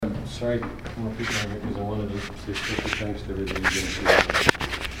sorry, more people are here because I wanted to say special thanks to everybody again.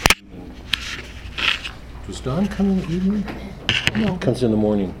 Does Don come in the evening? No. He comes in the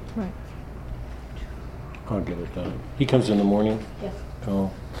morning. Right. I'll get it done. He comes in the morning? Yes.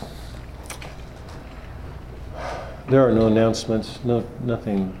 Oh. There are no announcements,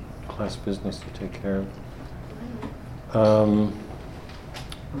 nothing class business to take care of.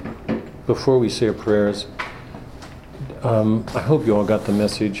 Before we say our prayers, I hope you all got the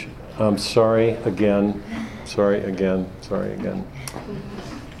message. I'm sorry again.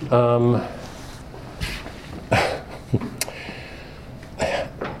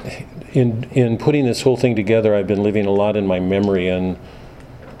 In putting this whole thing together, I've been living a lot in my memory and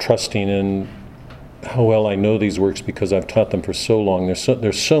trusting in how well I know these works because I've taught them for so long.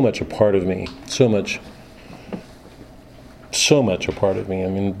 There's so much a part of me, so much a part of me. I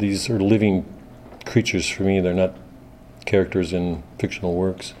mean, these are living creatures for me. They're not characters in fictional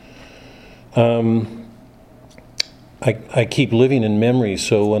works. I keep living in memory,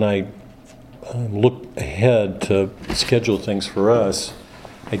 so when I look ahead to schedule things for us,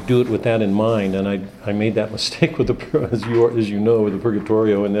 I do it with that in mind. And I made that mistake with as you know, with the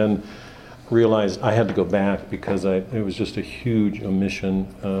Purgatorio, and then realized I had to go back because it was just a huge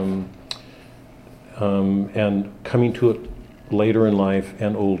omission. And coming to it later in life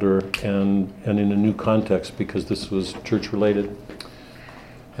and older and in a new context because this was church related.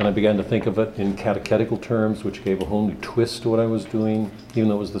 And I began to think of it in catechetical terms, which gave a whole new twist to what I was doing, even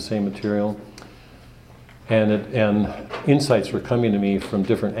though it was the same material. And insights were coming to me from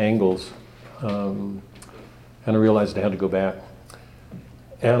different angles. And I realized I had to go back.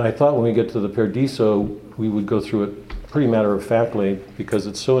 And I thought when we get to the Paradiso, we would go through it pretty matter-of-factly because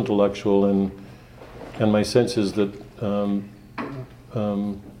it's so intellectual, and my sense is that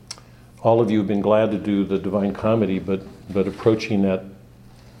all of you have been glad to do the Divine Comedy, but approaching that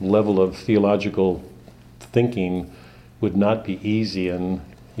level of theological thinking would not be easy, and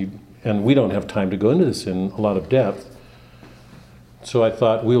we don't have time to go into this in a lot of depth. So I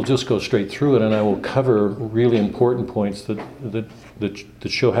thought we'll just go straight through it, and I will cover really important points that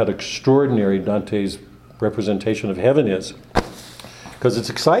show how extraordinary Dante's representation of heaven is, because it's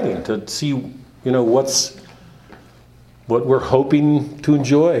exciting to see, what we're hoping to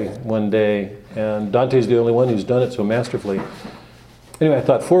enjoy one day, and Dante's the only one who's done it so masterfully. Anyway, I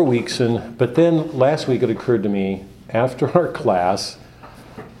thought 4 weeks, but then last week it occurred to me after our class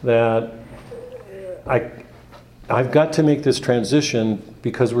that I've got to make this transition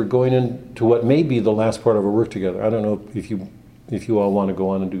because we're going into what may be the last part of our work together. I don't know if you all want to go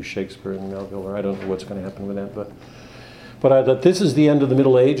on and do Shakespeare and Melville, or I don't know what's going to happen with that, but I thought this is the end of the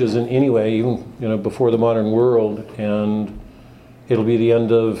Middle Ages in any way, even before the modern world, and it'll be the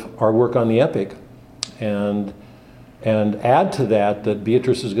end of our work on the epic, and add to that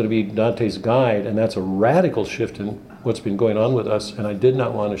Beatrice is going to be Dante's guide, and that's a radical shift in what's been going on with us, and I did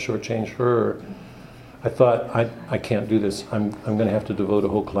not want to shortchange her. I thought I can't do this. I'm going to have to devote a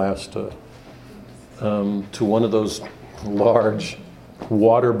whole class to one of those large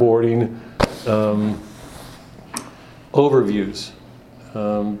waterboarding overviews,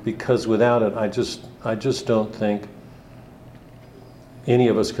 because without it, I just don't think any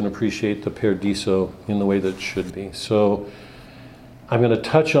of us can appreciate the Paradiso in the way that it should be. So I'm going to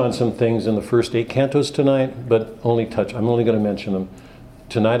touch on some things in the first 8 cantos tonight, but only touch. I'm only going to mention them.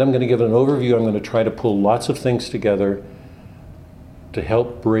 Tonight I'm going to give an overview. I'm going to try to pull lots of things together to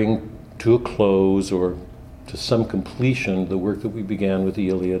help bring to a close or to some completion the work that we began with the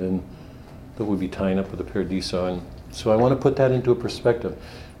Iliad and that we'll be tying up with the Paradiso. And so I want to put that into a perspective.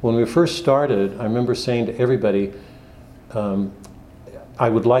 When we first started, I remember saying to everybody, I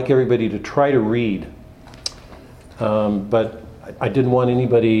would like everybody to try to read, but I didn't want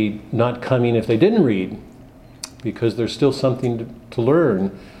anybody not coming if they didn't read, because there's still something to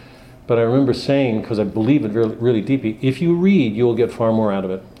learn. But I remember saying, because I believe it really, really deeply, if you read, you will get far more out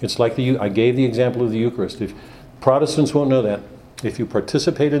of it. It's like I gave the example of the Eucharist. If Protestants won't know that. If you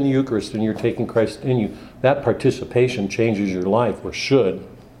participate in the Eucharist and you're taking Christ in you, that participation changes your life, or should.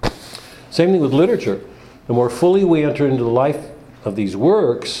 Same thing with literature. The more fully we enter into the life of these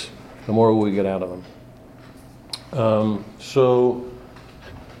works, the more we get out of them.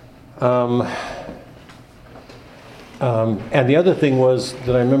 And the other thing was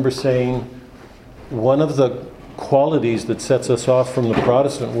that I remember saying, one of the qualities that sets us off from the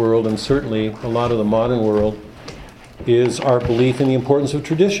Protestant world, and certainly a lot of the modern world, is our belief in the importance of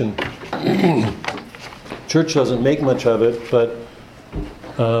tradition. Church doesn't make much of it, but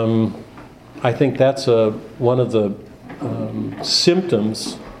I think that's one of the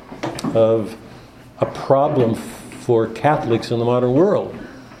symptoms of a problem for Catholics in the modern world.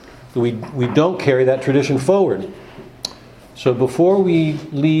 we don't carry that tradition forward. So before we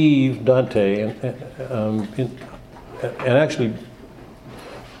leave Dante, and actually,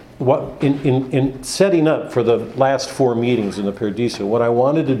 in setting up for the last 4 meetings in the Paradiso, what I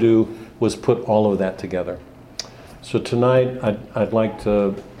wanted to do was put all of that together. So tonight, I'd like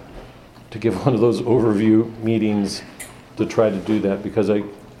to give one of those overview meetings to try to do that, because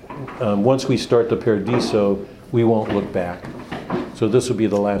once we start the Paradiso, we won't look back. So this will be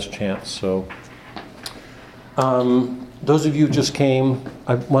the last chance. So those of you who just came,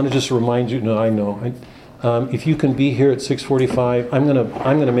 I want to just remind you. No, I know. If you can be here at 6:45, I'm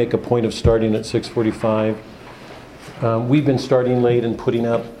gonna make a point of starting at 6:45. We've been starting late and putting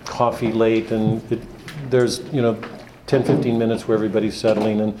out coffee late, and there's 10-15 minutes where everybody's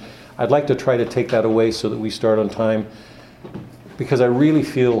settling, and I'd like to try to take that away so that we start on time, because I really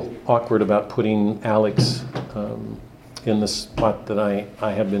feel awkward about putting Alex in the spot that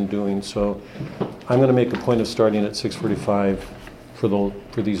I have been doing. So I'm going to make a point of starting at 6:45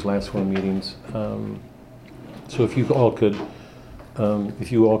 for these last 4 meetings. So if you all could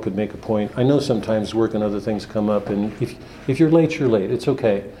make a point. I know sometimes work and other things come up, and if you're late, you're late. It's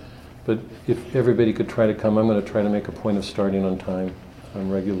okay. But if everybody could try to come, I'm going to try to make a point of starting on time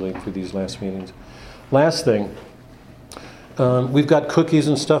regularly for these last meetings. Last thing, we've got cookies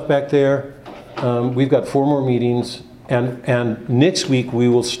and stuff back there. We've got 4 more meetings, and next week we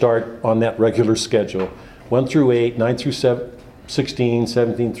will start on that regular schedule. 1 through 8, 9 through 16,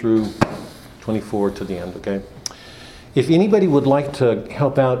 17 through 24 to the end, okay? If anybody would like to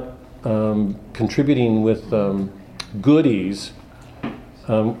help out contributing with goodies,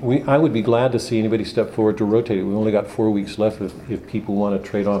 I would be glad to see anybody step forward to rotate it. We've only got 4 weeks left. If people want to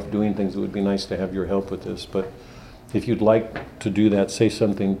trade off doing things, it would be nice to have your help with this. But if you'd like to do that, say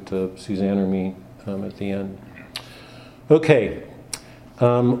something to Suzanne or me at the end. Okay.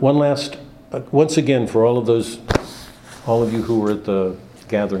 One last, once again, for all of you who were at the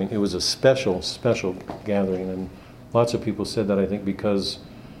gathering, it was a special, special gathering, and lots of people said that, I think, because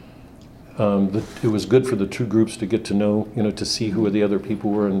it was good for the 2 groups to get to know, to see who the other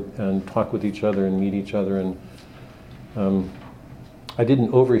people were and talk with each other and meet each other. And I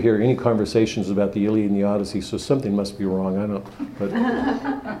didn't overhear any conversations about the Iliad and the Odyssey, so something must be wrong. I don't know. But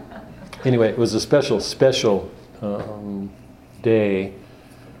anyway, it was a special, special day.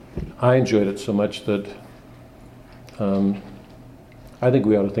 I enjoyed it so much that I think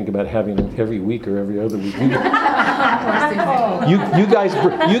we ought to think about having them every week or every other week. You guys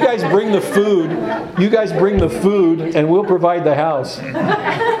bring the food. You guys bring the food, and we'll provide the house.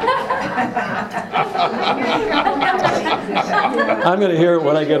 I'm going to hear it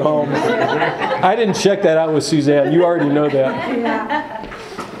when I get home. I didn't check that out with Suzanne. You already know that.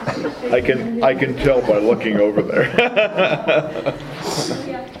 I can tell by looking over there.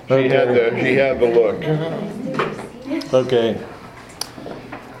 She had the look. Okay.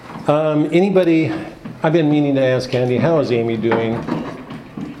 Anybody? I've been meaning to ask Candy, how is Amy doing?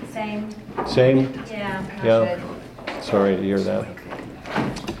 Same. Same? Yeah. Yeah. Sorry to hear that.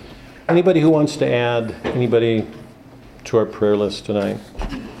 Anybody who wants to add anybody to our prayer list tonight?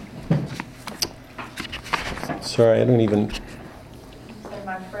 Sorry, I don't even. So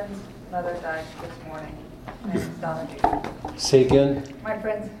my friend's mother died this morning. Her name's Donna. Say again? My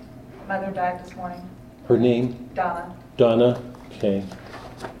friend's mother died this morning. Her name? Donna. Donna? Okay.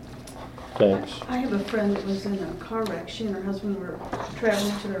 Thanks. I have a friend that was in a car wreck. She and her husband were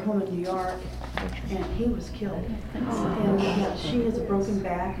traveling to their home in New York, and he was killed. And she has a broken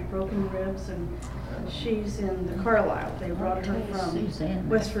back and broken ribs, and she's in the Carlisle. They brought her from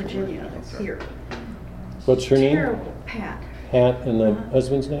West Virginia here. What's her name? Terrible. Pat. Pat, and the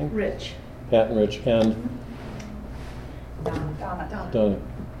husband's name? Rich. Pat and Rich. And? Donna.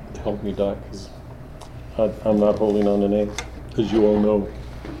 Help me, Doc, 'cause I'm not holding on to name, as you all know.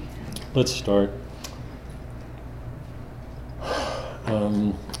 Let's start.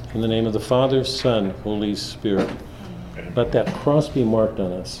 In the name of the Father, Son, Holy Spirit. Let that cross be marked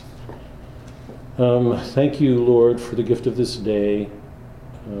on us. Thank you, Lord, for the gift of this day,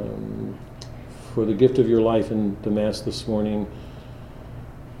 for the gift of your life in the Mass this morning,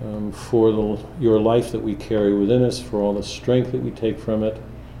 for your life that we carry within us, for all the strength that we take from it,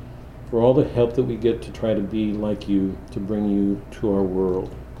 for all the help that we get to try to be like you, to bring you to our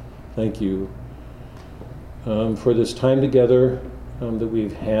world. Thank you for this time together that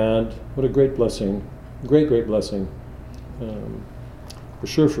we've had. What a great blessing, great, great blessing. For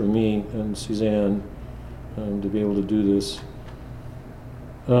sure for me and Suzanne to be able to do this.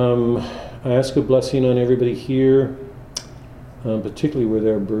 I ask a blessing on everybody here, particularly where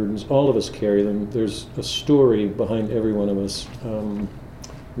there are burdens. All of us carry them. There's a story behind every one of us.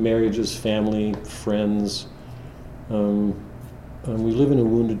 marriages, family, friends. We live in a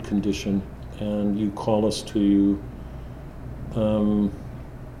wounded condition, and you call us to you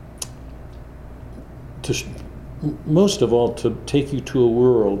most of all, to take you to a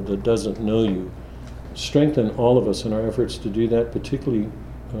world that doesn't know you. Strengthen all of us in our efforts to do that, particularly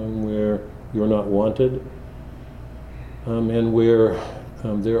where you're not wanted, and where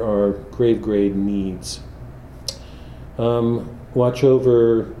there are grave needs. Watch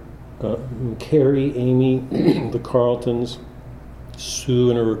over Carrie, Amy, the Carltons, Sue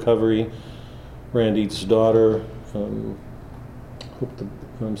in her recovery, Randy's daughter. Hope the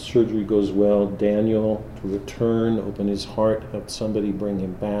surgery goes well. Daniel to return, open his heart, help somebody bring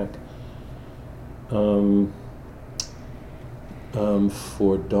him back.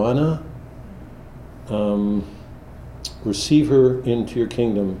 For Donna, receive her into your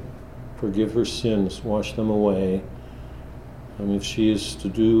kingdom, forgive her sins, wash them away. If she is to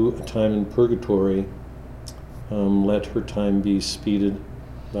do a time in purgatory, let her time be speeded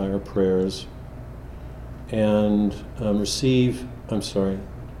by our prayers. And receive,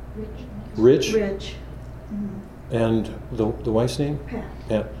 Rich. And the wife's name?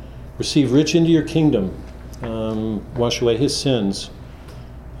 Pat. Receive Rich into your kingdom. Wash away his sins.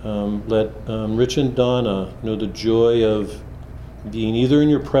 Let Rich and Donna know the joy of being either in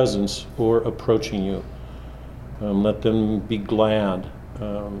your presence or approaching you. Let them be glad.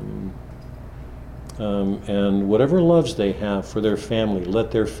 And whatever loves they have for their family,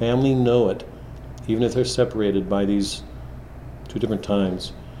 let their family know it, even if they're separated by these 2 different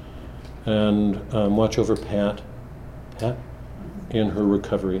times. And watch over Pat in her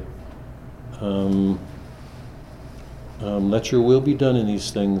recovery. Let your will be done in these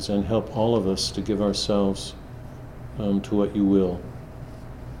things, and help all of us to give ourselves to what you will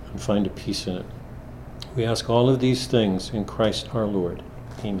and find a peace in it. We ask all of these things in Christ our Lord.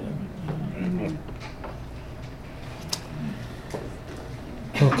 Amen. Amen.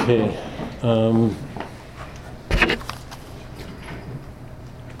 Okay.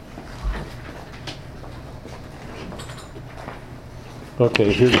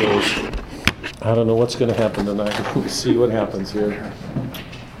 Okay, here goes. I don't know what's going to happen tonight. We'll see what happens here.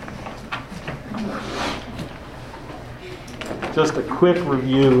 Just a quick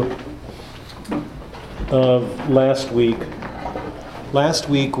review of last week. Last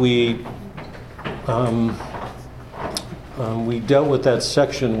week we dealt with that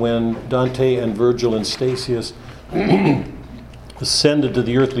section when Dante and Virgil and Statius ascended to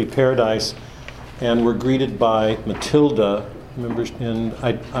the earthly paradise and were greeted by Matilda. Remember, and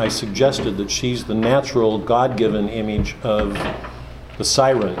I suggested that she's the natural, God-given image of the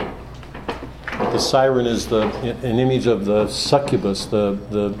siren. The siren is an image of the succubus,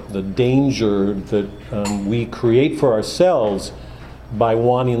 the danger that we create for ourselves by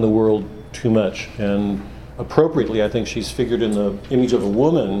wanting the world too much. And appropriately, I think she's figured in the image of a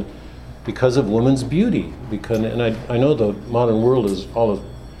woman because of woman's beauty. And I know the modern world is all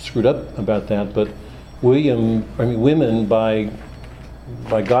screwed up about that, but women by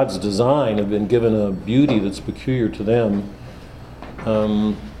God's design have been given a beauty that's peculiar to them,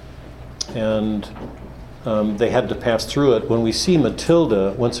 and they had to pass through it. When we see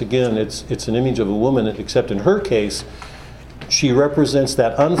Matilda, once again, it's an image of a woman, except in her case, she represents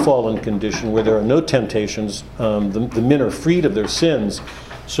that unfallen condition where there are no temptations. The men are freed of their sins.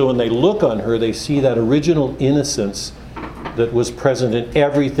 So when they look on her, they see that original innocence that was present in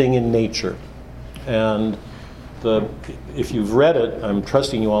everything in nature. And if you've read it, I'm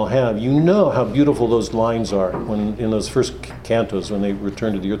trusting you all have, you know how beautiful those lines are when in those first cantos when they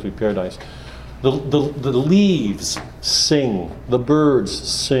return to the earthly paradise. The leaves sing, the birds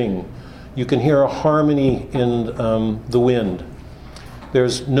sing. You can hear a harmony in the wind.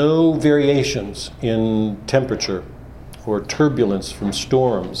 There's no variations in temperature or turbulence from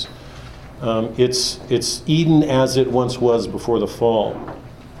storms. It's Eden as it once was before the fall.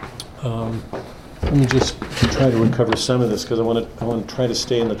 Let me just try to recover some of this because I want to try to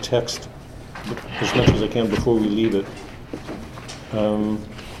stay in the text as much as I can before we leave it.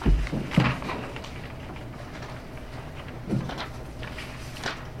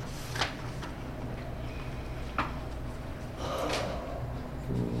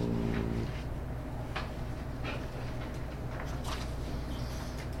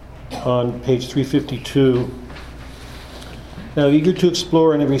 On page 352. Now, eager to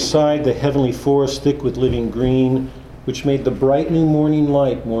explore on every side the heavenly forest thick with living green, which made the bright new morning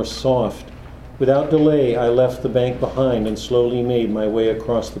light more soft. Without delay, I left the bank behind and slowly made my way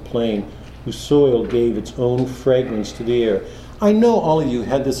across the plain, whose soil gave its own fragrance to the air. I know all of you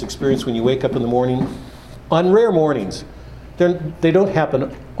had this experience when you wake up in the morning. On rare mornings, they don't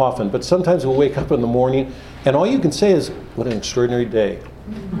happen often, but sometimes we'll wake up in the morning and all you can say is, what an extraordinary day.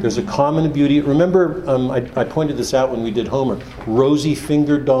 There's a calm and a beauty. Remember, I pointed this out when we did Homer,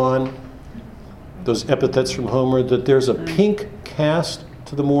 rosy-fingered dawn, those epithets from Homer, that there's a pink cast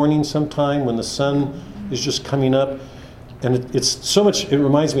to the morning sometime when the sun is just coming up. And it's so much, it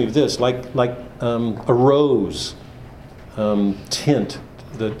reminds me of this, like a rose tint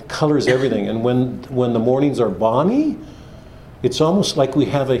that colors everything. And when the mornings are balmy, it's almost like we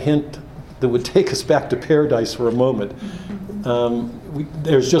have a hint that would take us back to paradise for a moment.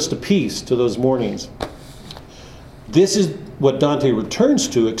 There's just a peace to those mornings. This is what Dante returns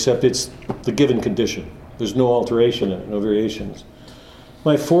to, except it's the given condition. There's no alteration in it, no variations.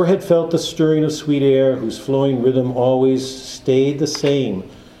 My forehead felt the stirring of sweet air, whose flowing rhythm always stayed the same,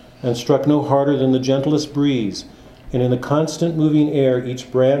 and struck no harder than the gentlest breeze. And in the constant moving air,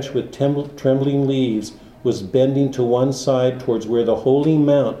 each branch with trembling leaves was bending to one side towards where the holy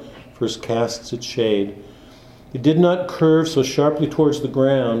mount first casts its shade. It did not curve so sharply towards the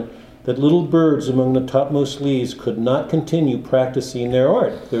ground that little birds among the topmost leaves could not continue practicing their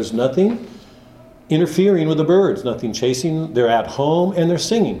art. There's nothing interfering with the birds, nothing chasing. They're at home and they're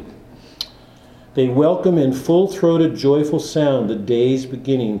singing. They welcome in full-throated, joyful sound the day's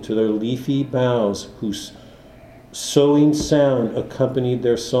beginning to their leafy boughs, whose soughing sound accompanied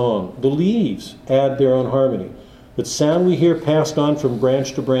their song. The leaves add their own harmony. But sound we hear passed on from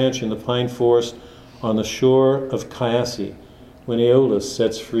branch to branch in the pine forest on the shore of Chiasse, when Aeolus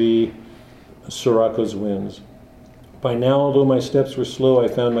sets free Sirocco's winds. By now, although my steps were slow, I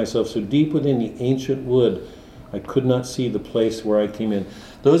found myself so deep within the ancient wood, I could not see the place where I came in.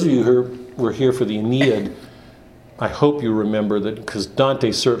 Those of you who were here for the Aeneid, I hope you remember that, because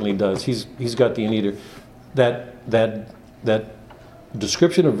Dante certainly does. He's got the Aeneid. That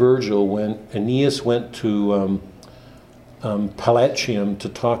description of Virgil when Aeneas went to Palatium to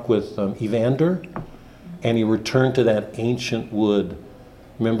talk with Evander, and he returned to that ancient wood.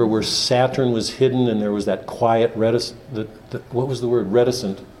 Remember where Saturn was hidden and there was that quiet reticent, what was the word?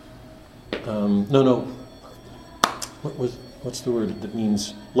 Reticent. What's the word that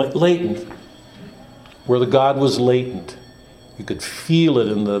means? Latent. Where the god was latent. You could feel it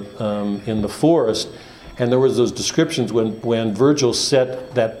in the forest. And there was those descriptions when Virgil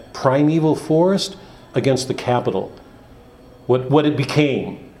set that primeval forest against the Capitol. What it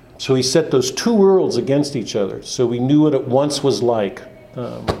became. So he set those two worlds against each other. So we knew what it once was like.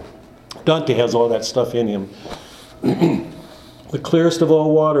 Dante has all that stuff in him. The clearest of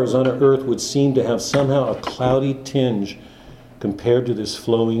all waters on earth would seem to have somehow a cloudy tinge compared to this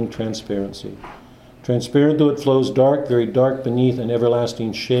flowing transparency. Transparent though it flows dark, very dark beneath an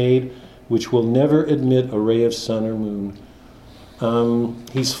everlasting shade, which will never admit a ray of sun or moon.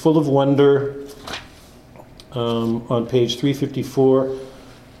 He's full of wonder. On page 354,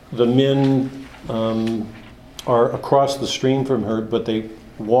 the men are across the stream from her, but they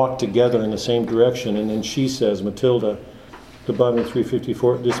walk together in the same direction. And then she says, Matilda, the bottom of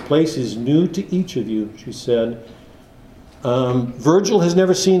 354, this place is new to each of you, she said. Virgil has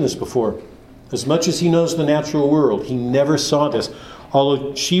never seen this before. As much as he knows the natural world, he never saw this.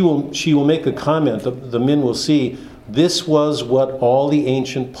 Although she will make a comment, the men will see, this was what all the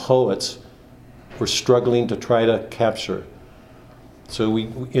ancient poets were struggling to try to capture. So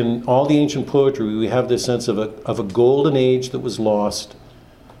in all the ancient poetry, we have this sense of a golden age that was lost.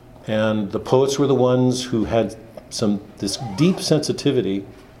 And the poets were the ones who had this deep sensitivity,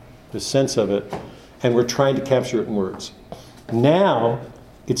 this sense of it, and were trying to capture it in words. Now,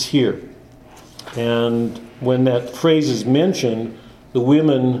 it's here. And when that phrase is mentioned, the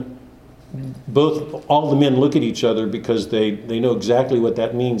women, all the men look at each other because they know exactly what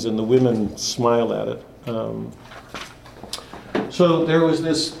that means, and the women smile at it. So there was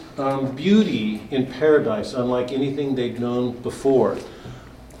this beauty in paradise, unlike anything they'd known before.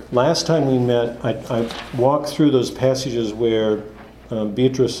 Last time we met, I walked through those passages where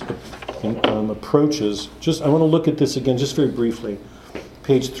Beatrice approaches. I want to look at this again, just very briefly.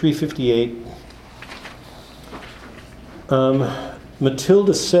 Page 358.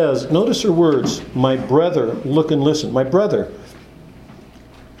 Matilda says, notice her words, my brother, look and listen. My brother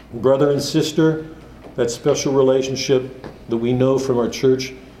and sister, that special relationship that we know from our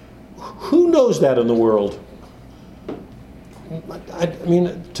church. Who knows that in the world? I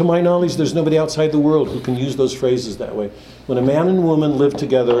mean, to my knowledge, there's nobody outside the world who can use those phrases that way. When a man and woman live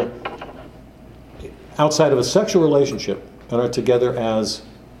together outside of a sexual relationship and are together as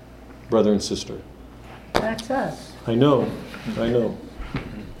brother and sister. That's us. I know.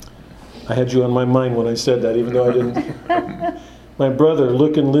 I had you on my mind when I said that, even though I didn't. My brother,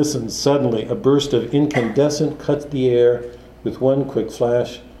 look and listen. Suddenly, a burst of incandescent cut the air, With one quick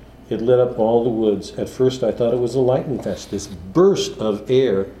flash, it lit up all the woods. At first I thought it was a lightning flash, this burst of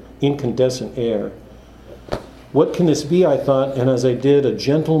air, incandescent air. What can this be, I thought, and as I did, a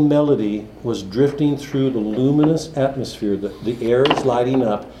gentle melody was drifting through the luminous atmosphere. The air is lighting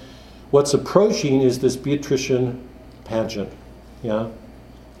up. What's approaching is this Beatrician pageant, yeah?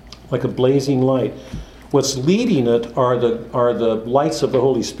 Like a blazing light. What's leading it are the lights of the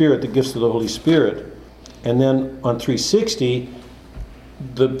Holy Spirit, the gifts of the Holy Spirit. And then on 360,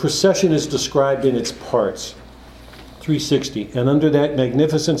 the procession is described in its parts. 360. And under that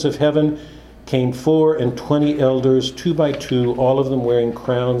magnificence of heaven came 24 elders, 2 by 2, all of them wearing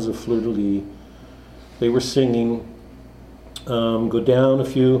crowns of fleur-de-lis. They were singing. Go down a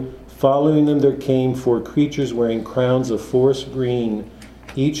few. Following them there came 4 creatures wearing crowns of forest green.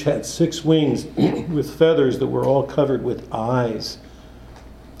 Each had 6 wings with feathers that were all covered with eyes,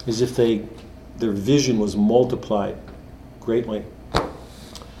 as if their vision was multiplied greatly.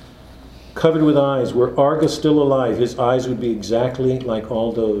 Covered with eyes. Were Argus still alive, his eyes would be exactly like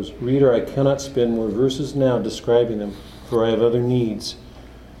all those. Reader, I cannot spend more verses now describing them, for I have other needs.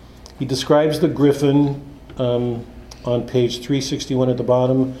 He describes the griffin on page 361 at the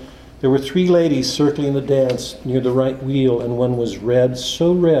bottom. There were 3 ladies circling the dance near the right wheel, and one was red,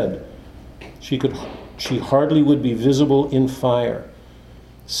 so red she hardly would be visible in fire.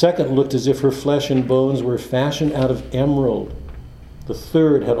 Second looked as if her flesh and bones were fashioned out of emerald. The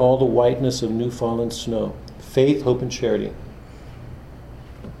third had all the whiteness of new fallen snow. Faith, hope, and charity.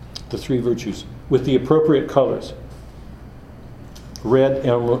 The 3 virtues, with the appropriate colors. Red,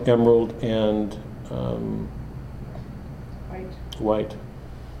 emerald, and white.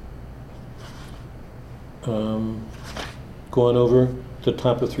 Going over the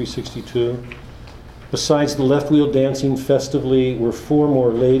top of 362. Besides the left wheel dancing festively were 4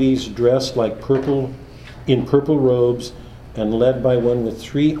 more ladies dressed like in purple robes and led by one with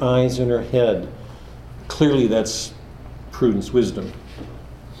 3 eyes in her head. Clearly that's prudence, wisdom.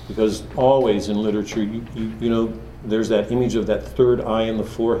 Because always in literature, you know, there's that image of that 3rd eye in the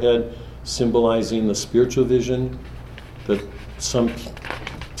forehead symbolizing the spiritual vision that some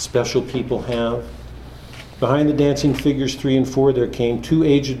special people have. Behind the dancing figures 3 and 4 there came 2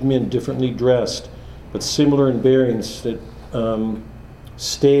 aged men differently dressed, but similar in bearings, that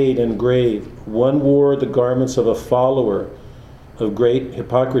staid and grave. One wore the garments of a follower of great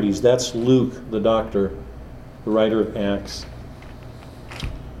Hippocrates. That's Luke, the doctor, the writer of Acts.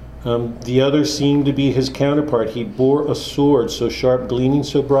 The other seemed to be his counterpart. He bore a sword so sharp, gleaming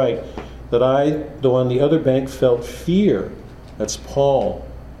so bright, that I, though on the other bank, felt fear. That's Paul,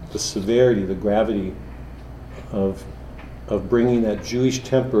 the severity, the gravity of bringing that Jewish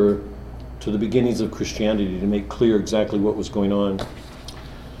temper to the beginnings of Christianity to make clear exactly what was going on.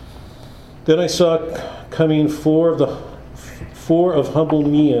 Then I saw coming 4 of humble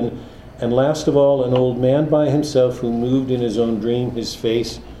mien, and last of all an old man by himself who moved in his own dream, his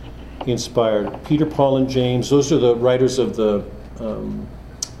face inspired. Peter, Paul, and James, those are the writers of the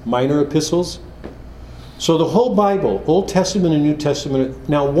minor epistles. So the whole Bible, Old Testament and New Testament.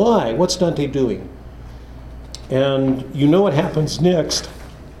 Now why? What's Dante doing? And you know what happens next.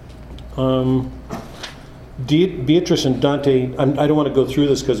 Beatrice and Dante, I don't want to go through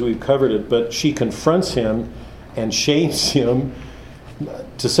this because we've covered it, but she confronts him and shames him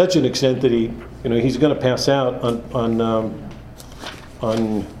to such an extent that he's going to pass out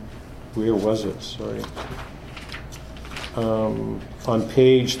on where was it? Sorry. On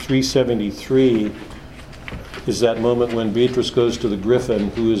page 373 is that moment when Beatrice goes to the griffin,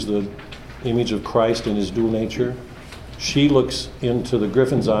 who is the image of Christ in his dual nature. She looks into the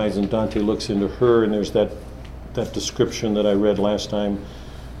griffin's eyes and Dante looks into her, and there's that description that I read last time.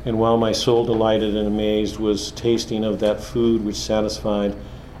 And while my soul delighted and amazed was tasting of that food which satisfied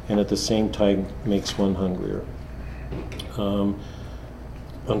and at the same time makes one hungrier. On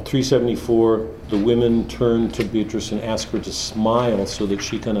 374, the women turn to Beatrice and ask her to smile so that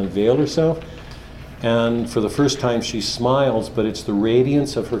she can unveil herself. And for the first time she smiles, but it's the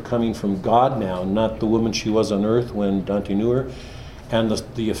radiance of her coming from God now, not the woman she was on earth when Dante knew her. And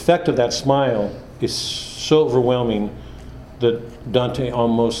the effect of that smile is so overwhelming that Dante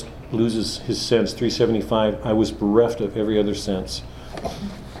almost loses his sense. 375, I was bereft of every other sense.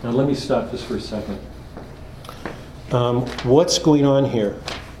 Now let me stop this for a second. What's going on here?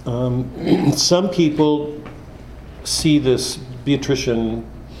 Some people see this Beatrician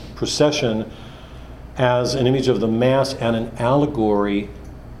procession as an image of the Mass and an allegory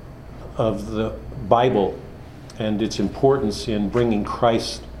of the Bible and its importance in bringing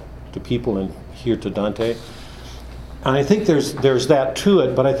Christ to people and here to Dante. And I think there's that to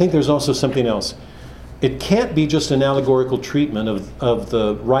it, but I think there's also something else. it can't be just an allegorical treatment of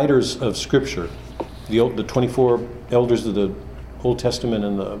the writers of Scripture, the 24 elders of the Old Testament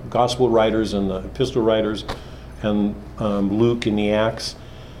and the Gospel writers and the Epistle writers and Luke in the Acts.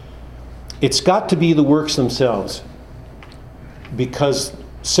 It's got to be the works themselves, because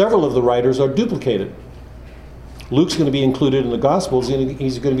several of the writers are duplicated. Luke's going to be included in the Gospels, and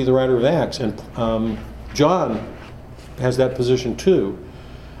he's going to be the writer of Acts, and John has that position too.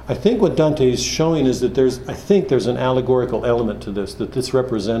 I think what Dante is showing is that there's an allegorical element to this, that this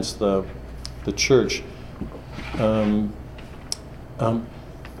represents the church. But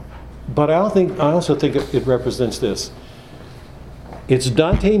I also think it represents this. It's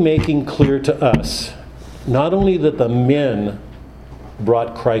Dante making clear to us not only that the men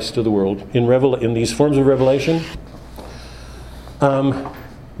brought Christ to the world in these forms of revelation,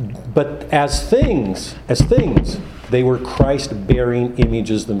 but as things, they were Christ-bearing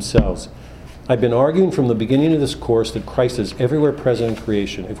images themselves. I've been arguing from the beginning of this course that Christ is everywhere present in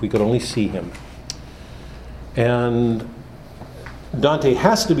creation, if we could only see him. And Dante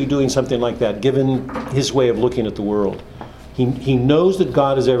has to be doing something like that, given his way of looking at the world. He knows that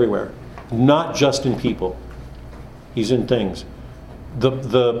God is everywhere, not just in people. He's in things.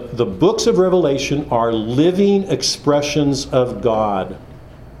 The books of Revelation are living expressions of God.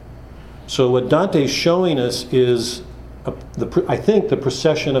 So what Dante is showing us is, I think, the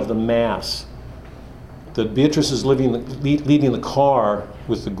procession of the Mass. That Beatrice is leading the car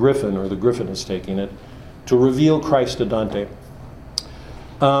with the griffin, or the griffin is taking it, to reveal Christ to Dante.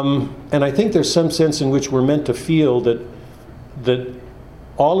 And I think there's some sense in which we're meant to feel that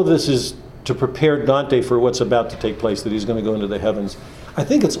all of this is to prepare Dante for what's about to take place, that he's going to go into the heavens. I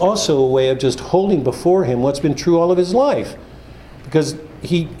think it's also a way of just holding before him what's been true all of his life. Because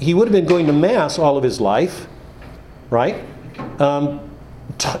he would have been going to Mass all of his life, right?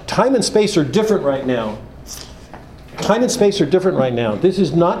 Time and space are different right now. Time and space are different right now. This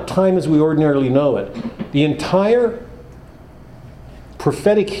is not time as we ordinarily know it. The entire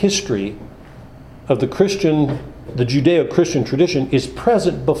prophetic history of the Judeo-Christian tradition is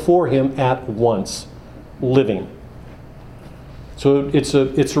present before him at once, living. So it's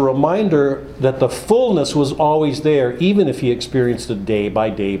a reminder that the fullness was always there, even if he experienced it day by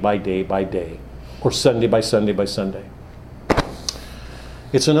day by day by day, or Sunday by Sunday by Sunday.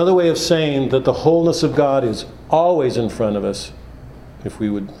 It's another way of saying that the wholeness of God is always in front of us, if we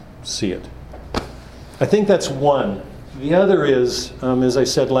would see it. I think that's one. The other is, as I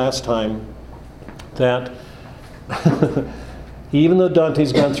said last time, that even though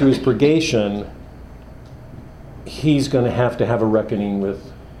Dante's gone through his purgation, he's going to have a reckoning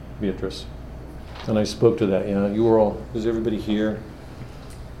with Beatrice. And I spoke to that. Yeah, you were all, is everybody here?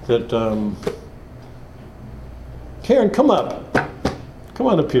 That, Karen, come up. Come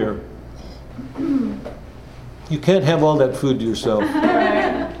on up here. You can't have all that food to yourself.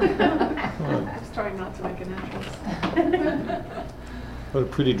 I was trying not to make an entrance. What a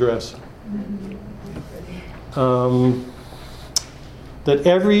pretty dress.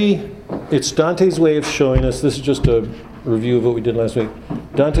 It's Dante's way of showing us, this is just a review of what we did last week,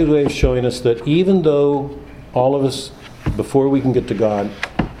 Dante's way of showing us that even though all of us, before we can get to God,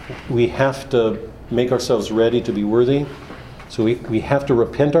 we have to make ourselves ready to be worthy. So we have to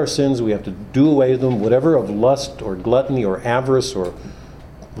repent our sins, we have to do away with them, whatever of lust or gluttony or avarice or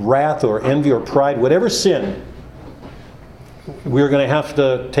wrath or envy or pride, whatever sin, we're going to have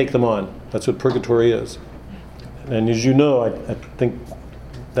to take them on. That's what purgatory is. And as you know, I think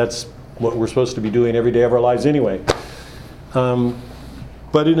that's what we're supposed to be doing every day of our lives anyway.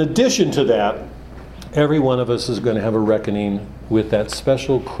 But in addition to that, every one of us is going to have a reckoning with that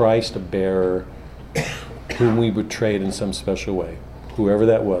special Christ bearer whom we betrayed in some special way, whoever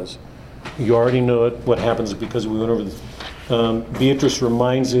that was. You already know it, what happens, because we went over this. Beatrice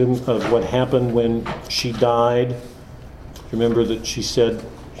reminds him of what happened when she died. Remember that she said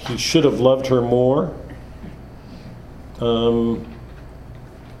he should have loved her more.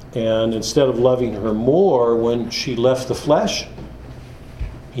 And instead of loving her more when she left the flesh,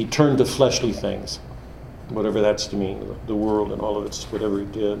 he turned to fleshly things, whatever that's to mean, the world and all of its whatever he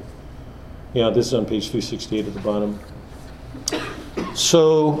did. Yeah, this is on page 368 at the bottom.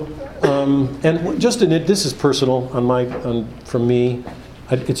 So, and just in it, this is personal from me.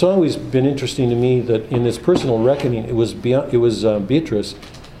 It's always been interesting to me that in this personal reckoning, it was Beatrice,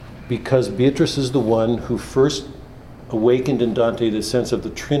 because Beatrice is the one who first awakened in Dante the sense of the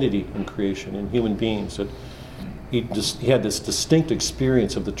Trinity in creation, in human beings. That he had this distinct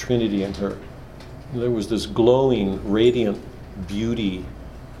experience of the Trinity in her. There was this glowing, radiant beauty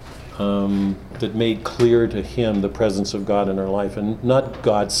that made clear to him the presence of God in her life, and not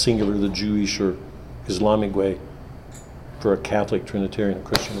God singular, the Jewish or Islamic way, for a Catholic, Trinitarian,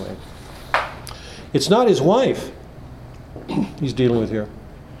 Christian way. It's not his wife he's dealing with here.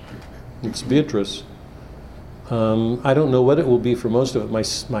 It's Beatrice. I don't know what it will be for most of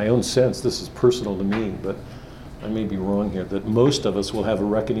it. My own sense, this is personal to me, but I may be wrong here, that most of us will have a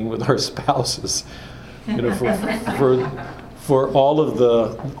reckoning with our spouses, for all of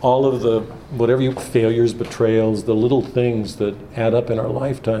the whatever failures, betrayals, the little things that add up in our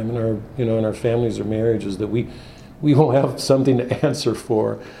lifetime, in our families or marriages, that we will have something to answer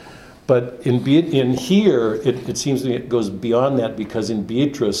for. But in here, it seems to me it goes beyond that, because in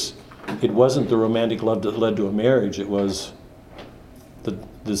Beatrice, it wasn't the romantic love that led to a marriage. It was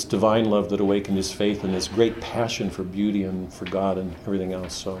this divine love that awakened his faith and this great passion for beauty and for God and everything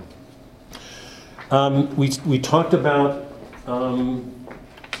else. So we talked about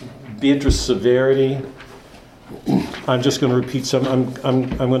Beatrice's severity. I'm just going to repeat some. I'm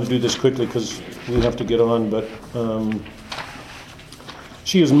going to do this quickly because we have to get on. But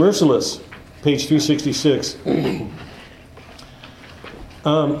she is merciless. Page 366.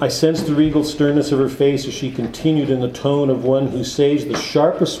 I sensed the regal sternness of her face as she continued in the tone of one who says the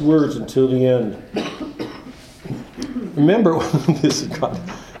sharpest words until the end. Remember, this is God.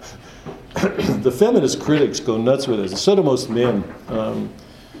 The feminist critics go nuts with this, so do most men.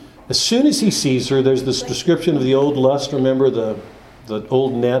 As soon as he sees her, there's this description of the old lust, remember, the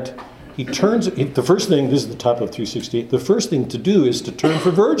old net. He turns, the first thing, this is the top of 368, the first thing to do is to turn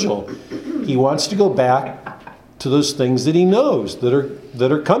for Virgil. He wants to go back to those things that he knows, that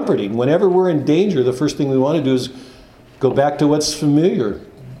are comforting. Whenever we're in danger, the first thing we want to do is go back to what's familiar,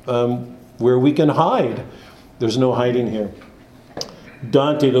 where we can hide. There's no hiding here.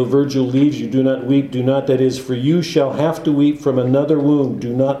 Dante, though Virgil leaves you, do not weep, do not, that is, for you shall have to weep from another wound,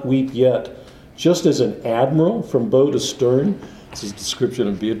 do not weep yet. Just as an admiral from bow to stern, this is a description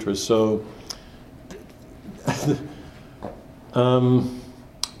of Beatrice. So,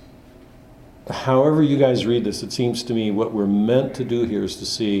 however you guys read this, it seems to me what we're meant to do here is to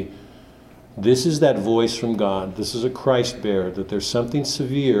see this is that voice from God. This is a Christ bearer, that there's something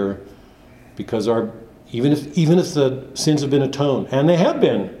severe because even if the sins have been atoned, and they have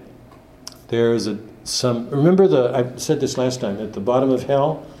been, there is remember I said this last time, at the bottom of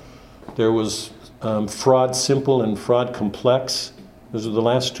hell, there was fraud simple and fraud complex. Those are the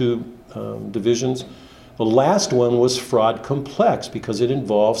last two divisions. The last one was fraud complex because it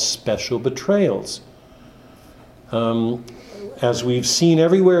involves special betrayals. As we've seen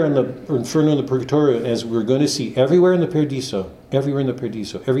everywhere in the Inferno and the Purgatorio, as we're going to see everywhere in the Paradiso,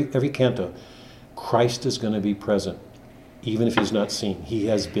 every canto, Christ is going to be present, even if he's not seen. He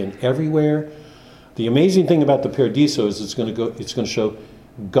has been everywhere. The amazing thing about the Paradiso is it's going to show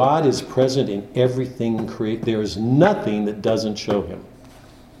God is present in everything created. There is nothing that doesn't show him.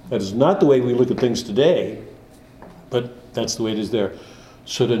 That is not the way we look at things today, but that's the way it is there.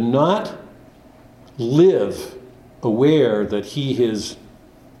 So to not live aware that he is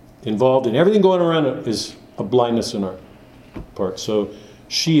involved in everything going around is a blindness in our part. So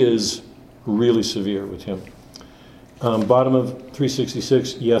she is really severe with him. Bottom of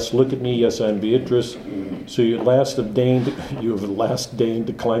 366, yes, look at me, yes, I'm Beatrice. So you have at last deigned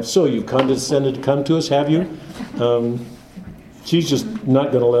to climb. So you've condescended to come to us, have you? She's just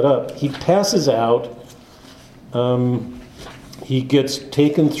not going to let up. He passes out. He gets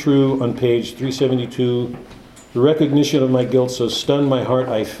taken through on page 372. The recognition of my guilt so stunned my heart,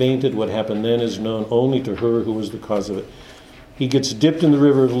 I fainted. What happened then is known only to her who was the cause of it. He gets dipped in the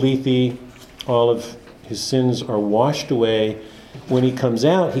river of Lethe. All of his sins are washed away. When he comes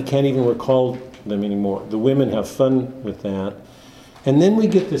out, he can't even recall them anymore. The women have fun with that. And then we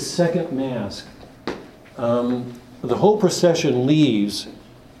get this second mask. The whole procession leaves,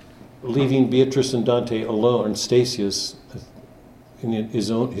 leaving Beatrice and Dante alone, and Statius in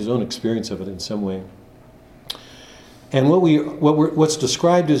his own experience of it in some way. And what's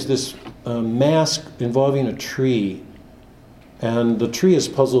described is this mask involving a tree. And the tree has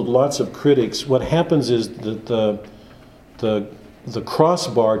puzzled lots of critics. What happens is that the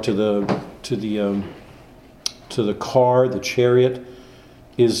crossbar to the car, the chariot,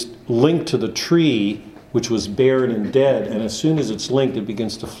 is linked to the tree, which was barren and dead. And as soon as it's linked, it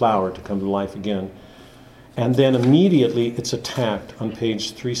begins to flower, to come to life again. And then immediately it's attacked on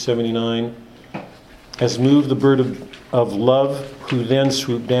page 379. As moved the bird of love, who then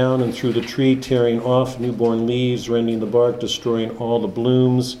swooped down and through the tree, tearing off newborn leaves, rending the bark, destroying all the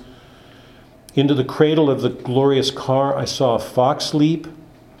blooms. Into the cradle of the glorious car, I saw a fox leap.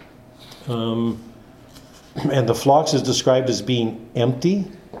 And the fox is described as being empty,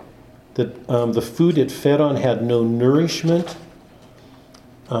 that the food it fed on had no nourishment.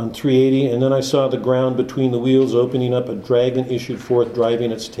 on 380, and then I saw the ground between the wheels opening up, a dragon issued forth,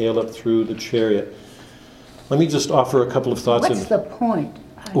 driving its tail up through the chariot. Let me just offer a couple of thoughts. What's the point?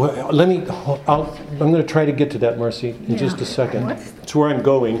 Well, I'm going to try to get to that, Marcy, in just a second. It's where I'm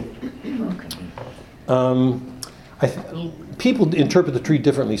going. People interpret the tree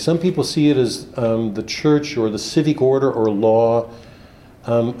differently. Some people see it as the church or the civic order or law.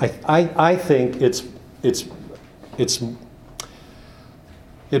 I think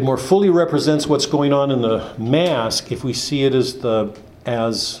it more fully represents what's going on in the mask if we see it as the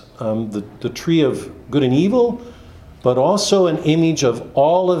tree of good and evil, but also an image of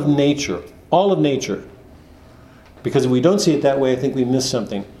all of nature. All of nature. Because if we don't see it that way, I think we miss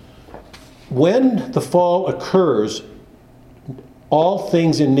something. When the fall occurs, all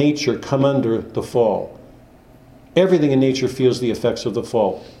things in nature come under the fall. Everything in nature feels the effects of the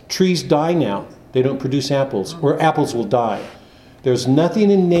fall. Trees die now. They don't produce apples, or apples will die. There's nothing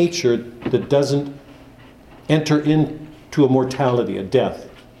in nature that doesn't enter into a mortality, a death.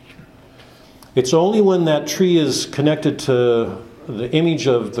 It's only when that tree is connected to the image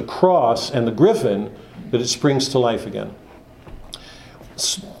of the cross and the griffin that it springs to life again.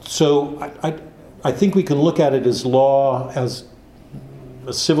 So I think we can look at it as law, as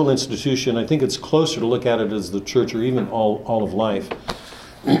a civil institution. I think it's closer to look at it as the church or even all of life.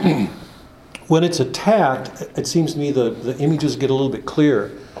 When it's attacked, it seems to me the images get a little bit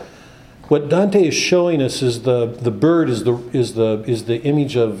clearer. What Dante is showing us is the bird is the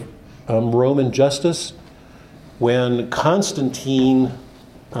image of Roman justice. When Constantine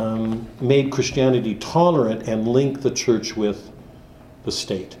made Christianity tolerant and linked the church with the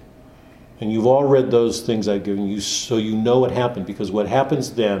state. And you've all read those things I've given you, so you know what happened, because what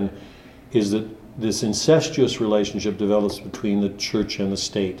happens then is that this incestuous relationship develops between the church and the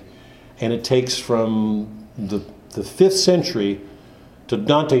state. And it takes from the 5th century to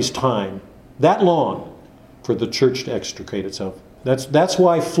Dante's time, that long, for the church to extricate itself. That's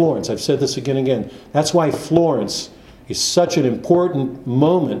why Florence, I've said this again and again, that's why Florence is such an important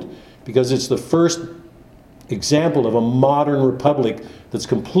moment, because it's the first example of a modern republic that's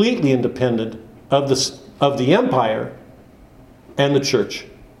completely independent of the empire and the church.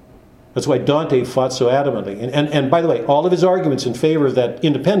 That's why Dante fought so adamantly. And by the way, all of his arguments in favor of that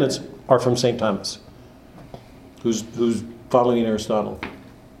independence are from St. Thomas, who's following Aristotle.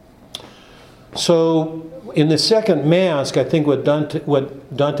 So in the second mask, I think what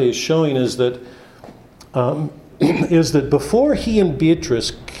Dante is showing is that before he and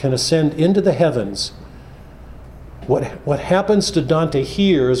Beatrice can ascend into the heavens, what happens to Dante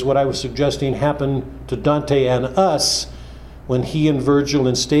here is what I was suggesting happened to Dante and us when he and Virgil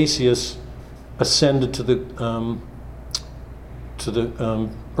and Statius ascended to the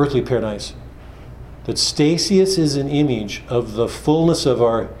earthly paradise. That Statius is an image of the fullness of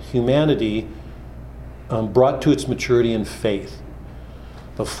our humanity brought to its maturity in faith.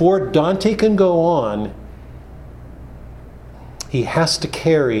 Before Dante can go on, he has to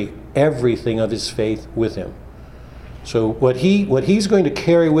carry everything of his faith with him. So what he's going to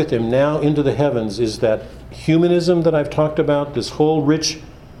carry with him now into the heavens is that humanism that I've talked about, this whole rich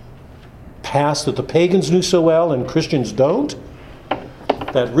past that the pagans knew so well and Christians don't,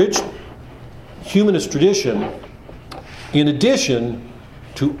 that rich humanist tradition, in addition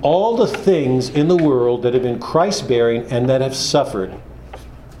to all the things in the world that have been Christ-bearing and that have suffered,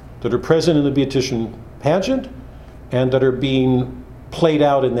 that are present in the Beatician pageant and that are being played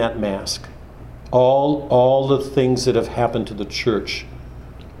out in that mask. All the things that have happened to the church.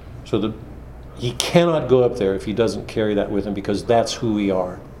 So that he cannot go up there if he doesn't carry that with him, because that's who we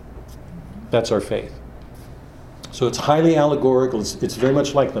are. That's our faith. So it's highly allegorical. It's very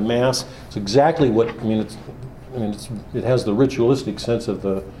much like the Mass. It's exactly what it has the ritualistic sense of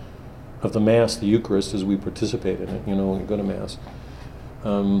the Mass, the Eucharist, as we participate in it. When we go to Mass.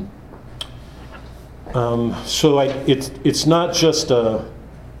 So it's not just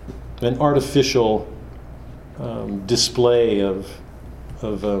an artificial display of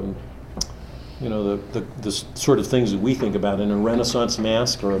the sort of things that we think about in a Renaissance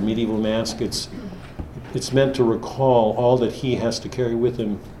mask or a medieval mask. It's meant to recall all that he has to carry with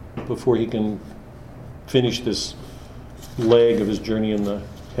him before he can finish this leg of his journey in the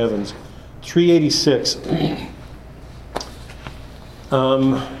heavens. 386.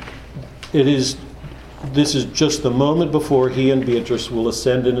 This is just the moment before he and Beatrice will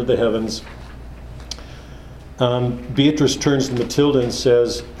ascend into the heavens. Beatrice turns to Matilda and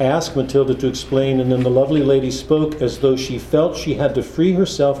says, "Ask Matilda to explain," and then the lovely lady spoke as though she felt she had to free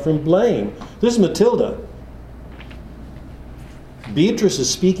herself from blame. This is Matilda. Beatrice is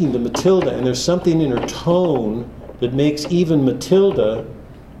speaking to Matilda, and there's something in her tone that makes even Matilda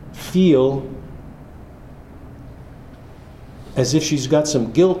feel as if she's got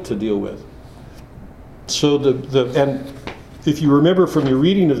some guilt to deal with. So and if you remember from your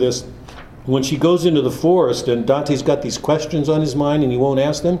reading of this, when she goes into the forest and Dante's got these questions on his mind and he won't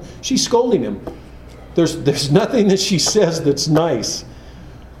ask them, she's scolding him. There's nothing that she says that's nice.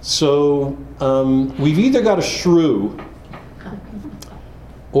 So we've either got a shrew,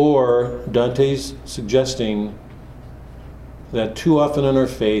 or Dante's suggesting that too often in our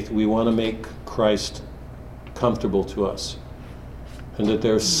faith we want to make Christ comfortable to us, and that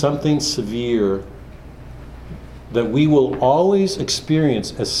there's something severe that we will always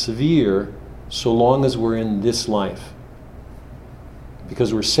experience as severe so long as we're in this life,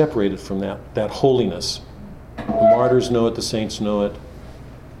 because we're separated from that holiness. The martyrs know it, the saints know it.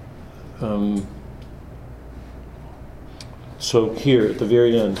 So here at the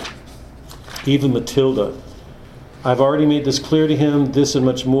very end, even Matilda, I've already made this clear to him, this and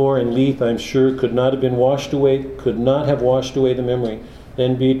much more, and Leith, I'm sure, could not have washed away the memory.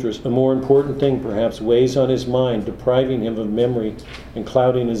 Then Beatrice, a more important thing perhaps, weighs on his mind, depriving him of memory and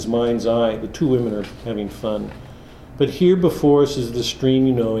clouding his mind's eye. The two women are having fun. But here before us is the stream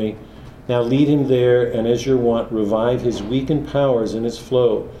Eunoe. Now lead him there, and as your wont, revive his weakened powers in its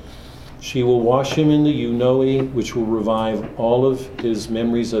flow. She will wash him in the Eunoe, which will revive all of his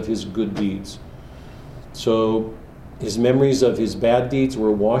memories of his good deeds. So his memories of his bad deeds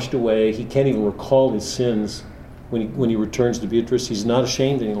were washed away. He can't even recall his sins when he returns to Beatrice. He's not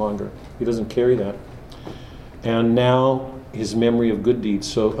ashamed any longer. He doesn't carry that. And now his memory of good deeds.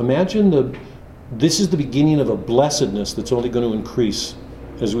 So imagine this is the beginning of a blessedness that's only going to increase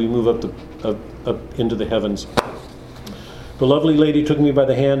as we move up into the heavens. The lovely lady took me by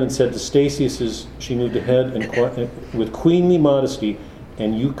the hand and said to Statius as she moved ahead and with queenly modesty,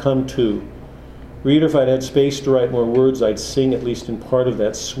 and you come too. Reader, if I'd had space to write more words, I'd sing at least in part of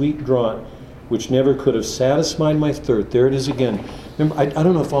that sweet draught which never could have satisfied my thirst. There it is again. Remember, I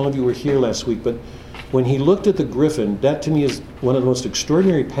don't know if all of you were here last week, but when he looked at the griffin, that to me is one of the most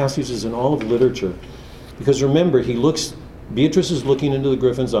extraordinary passages in all of literature. Because remember, Beatrice is looking into the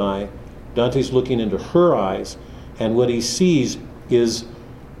griffin's eye, Dante's looking into her eyes, and what he sees is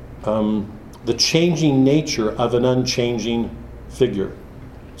the changing nature of an unchanging figure.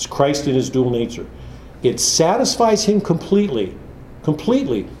 It's Christ in his dual nature. It satisfies him completely.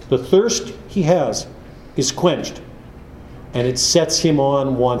 Completely. The thirst he has is quenched, and it sets him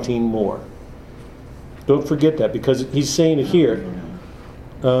on wanting more. Don't forget that, because he's saying it here.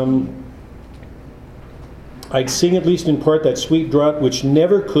 I'd sing at least in part that sweet draught which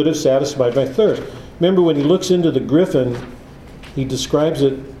never could have satisfied my thirst. Remember, when he looks into the griffin, he describes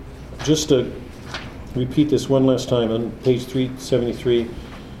it, just to repeat this one last time on page 373.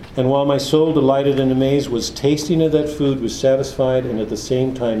 And while my soul, delighted and amazed, was tasting of that food, was satisfied, and at the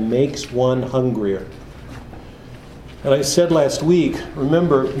same time makes one hungrier. And I said last week,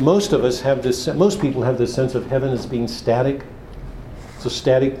 remember, most people have this sense of heaven as being static. It's a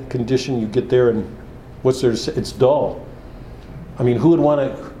static condition. You get there and it's dull. I mean, who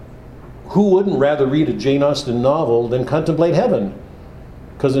wouldn't rather read a Jane Austen novel than contemplate heaven?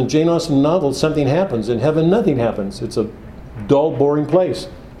 Because in Jane Austen novels, something happens. In heaven, nothing happens. It's a dull, boring place.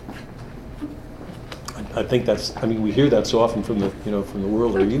 I think we hear that so often from the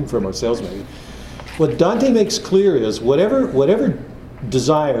world, or even from ourselves maybe. What Dante makes clear is whatever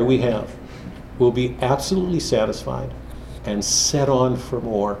desire we have will be absolutely satisfied and set on for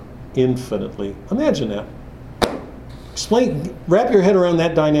more, infinitely. Imagine that. Wrap your head around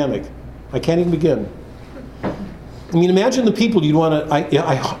that dynamic. I can't even begin. I mean, imagine the people you'd want to.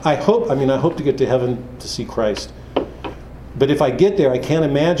 I hope to get to heaven to see Christ. But if I get there, I can't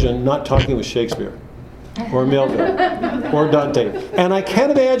imagine not talking with Shakespeare, or Melville, or Dante. And I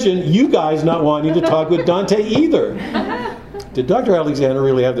can't imagine you guys not wanting to talk with Dante either. Did Dr. Alexander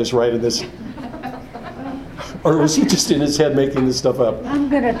really have this right in this? Or was he just in his head making this stuff up? I'm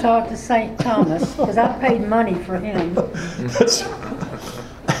going to talk to St. Thomas, because I paid money for him.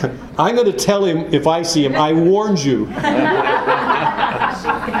 I'm going to tell him if I see him, I warned you.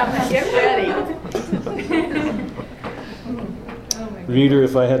 Get ready. Reader,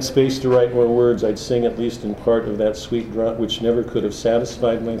 if I had space to write more words, I'd sing at least in part of that sweet draught which never could have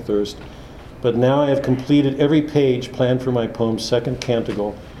satisfied my thirst. But now I have completed every page planned for my poem's second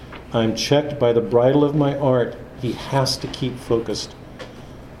canticle. I'm checked by the bridle of my art. He has to keep focused.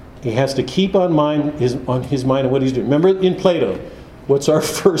 He has to keep on his mind on what he's doing. Remember in Plato, what's our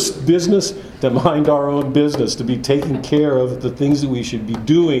first business? To mind our own business, to be taking care of the things that we should be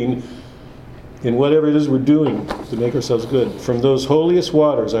doing in whatever it is we're doing to make ourselves good. From those holiest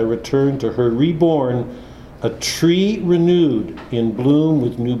waters I return to her reborn, A tree renewed, in bloom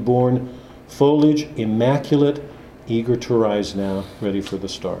with newborn foliage, immaculate, eager to rise now, ready for the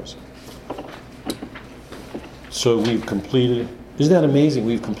stars. So we've completed, isn't that amazing?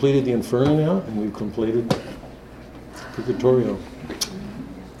 We've completed the Inferno now, and we've completed Purgatorio.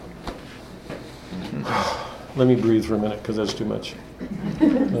 Let me breathe for a minute, because that's too much.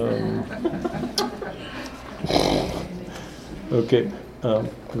 Okay,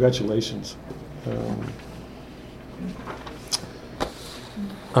 congratulations.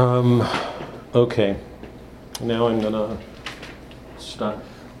 Okay, now I'm gonna stop.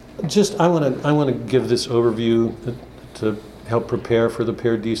 I want to give this overview to help prepare for the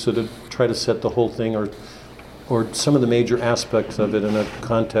Paradiso, to try to set the whole thing, or some of the major aspects of it in a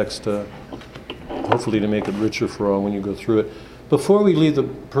context, hopefully to make it richer for all when you go through it. Before we leave the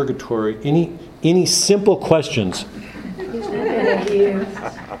Purgatory, any simple questions?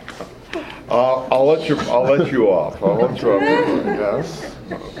 I'll let you off. I'll let you off. Yes.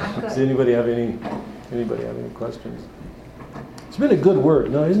 Does anybody have any questions? It's been a good work.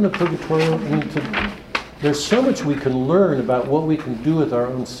 No, isn't it Purgatorio? I mean, there's so much we can learn about what we can do with our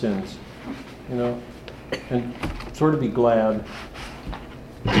own sins, and sort of be glad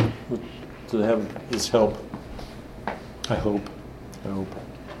to have this help. I hope.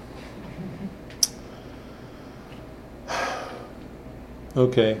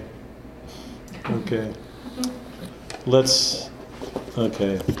 Okay. Let's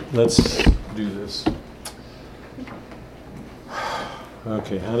do this.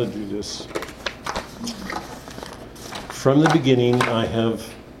 Okay, how to do this. From the beginning, I have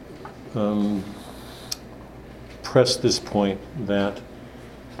pressed this point that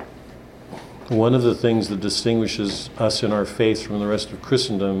one of the things that distinguishes us in our faith from the rest of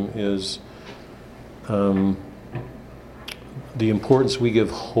Christendom is the importance we give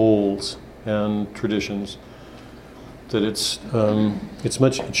wholes and traditions. That it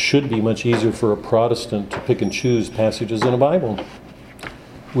should be much easier for a Protestant to pick and choose passages in a Bible.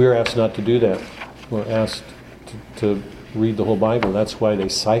 We're asked not to do that. We're asked to read the whole Bible. That's why they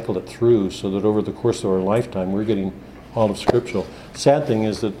cycle it through, so that over the course of our lifetime we're getting all of Scripture. Sad thing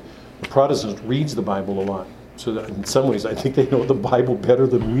is that the Protestant reads the Bible a lot. So that in some ways I think they know the Bible better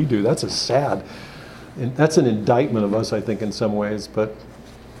than we do. That's that's an indictment of us, I think, in some ways. But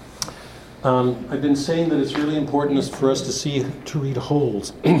I've been saying that it's really important for us to read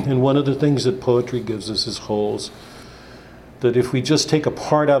wholes. And one of the things that poetry gives us is wholes. That if we just take a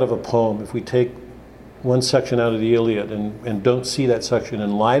part out of a poem, if we take one section out of the Iliad and don't see that section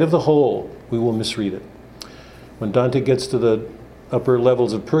in light of the whole, we will misread it. When Dante gets to the upper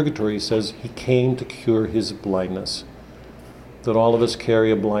levels of Purgatory, he says he came to cure his blindness. That all of us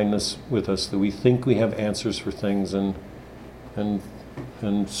carry a blindness with us, that we think we have answers for things, and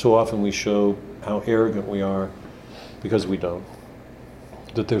so often we show how arrogant we are because we don't.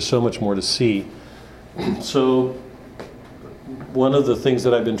 That there's so much more to see. So one of the things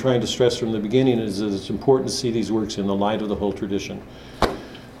that I've been trying to stress from the beginning is that it's important to see these works in the light of the whole tradition.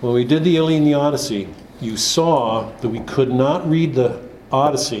 When we did the Iliad and the Odyssey, you saw that we could not read the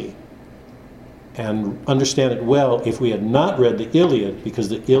Odyssey and understand it well if we had not read the Iliad, because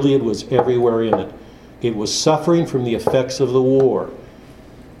the Iliad was everywhere in it. It was suffering from the effects of the war.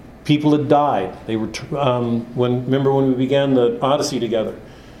 People had died. They were remember when we began the Odyssey together,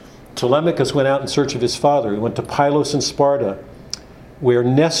 Telemachus went out in search of his father. He went to Pylos in Sparta, where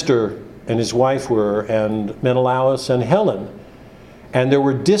Nestor and his wife were, and Menelaus and Helen. And there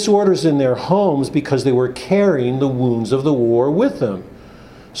were disorders in their homes because they were carrying the wounds of the war with them.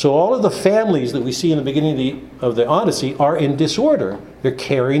 So all of the families that we see in the beginning of the Odyssey are in disorder. They're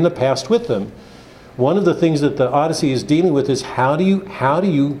carrying the past with them. One of the things that the Odyssey is dealing with is not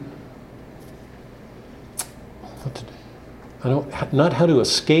how to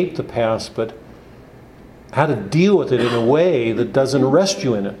escape the past, but how to deal with it in a way that doesn't arrest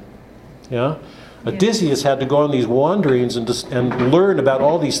you in it. Yeah? Odysseus had to go on these wanderings and learn about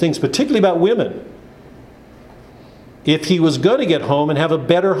all these things, particularly about women, if he was going to get home and have a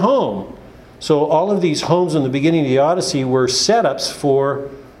better home. So all of these homes in the beginning of the Odyssey were setups for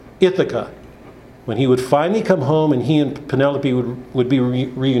Ithaca. When he would finally come home and he and Penelope would be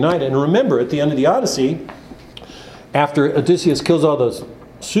reunited. And remember, at the end of the Odyssey, after Odysseus kills all those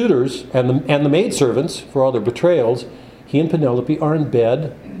suitors and the maidservants for all their betrayals, he and Penelope are in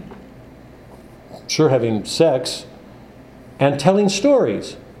bed, sure having sex, and telling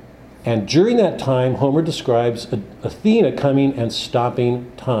stories. And during that time, Homer describes Athena coming and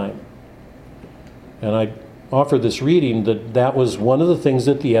stopping time. And I offer this reading that was one of the things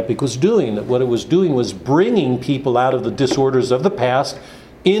that the epic was doing, that what it was doing was bringing people out of the disorders of the past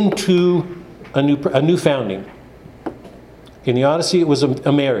into a new founding. In the Odyssey, it was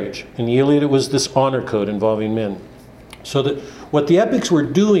a marriage. In the Iliad, it was this honor code involving men. So that what the epics were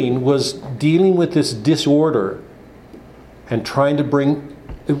doing was dealing with this disorder and trying to bring,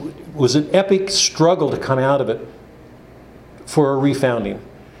 it was an epic struggle to come out of it for a refounding.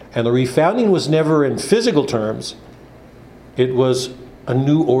 And the refounding was never in physical terms. It was a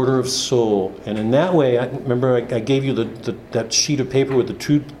new order of soul. And in that way, I gave you that sheet of paper with the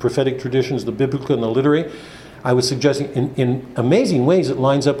two prophetic traditions, the biblical and the literary. I was suggesting in amazing ways it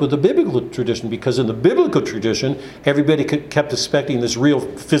lines up with the biblical tradition, because in the biblical tradition, everybody kept expecting this real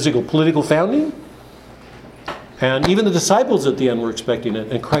physical, political founding. And even the disciples at the end were expecting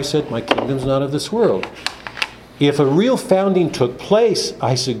it. And Christ said, my kingdom's not of this world. If a real founding took place,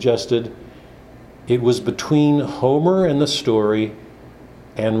 I suggested, it was between Homer and the story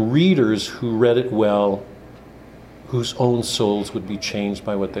and readers who read it well, whose own souls would be changed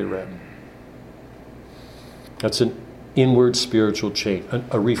by what they read. That's an inward spiritual change,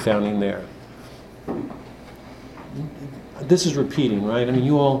 a refounding there. This is repeating, right? I mean,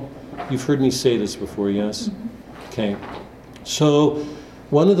 you've heard me say this before, yes? Okay. So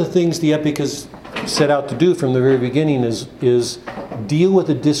one of the things the epic has set out to do from the very beginning is deal with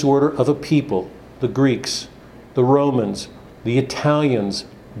the disorder of a people, the Greeks, the Romans, the Italians,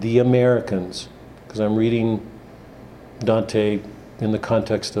 the Americans, because I'm reading Dante in the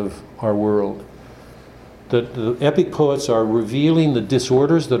context of our world. The epic poets are revealing the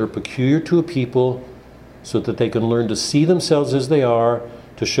disorders that are peculiar to a people so that they can learn to see themselves as they are,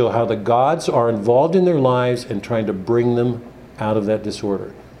 to show how the gods are involved in their lives and trying to bring them out of that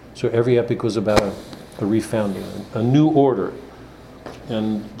disorder. So every epic was about a refounding, a new order.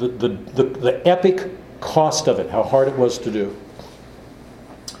 And the epic cost of it, how hard it was to do.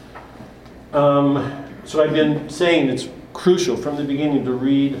 So I've been saying it's crucial from the beginning to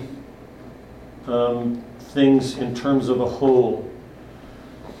read things in terms of a whole.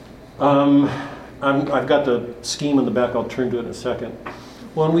 I've got the scheme in the back. I'll turn to it in a second.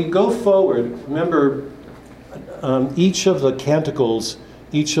 When we go forward, remember each of the canticles,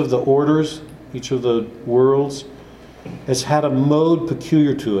 each of the orders, each of the worlds has had a mode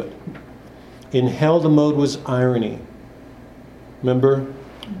peculiar to it. In hell, the mode was irony. Remember,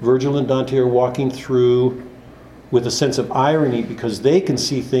 Virgil and Dante are walking through with a sense of irony because they can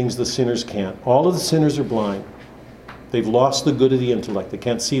see things the sinners can't. All of the sinners are blind. They've lost the good of the intellect. They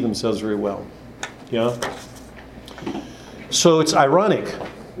can't see themselves very well. Yeah? So it's ironic.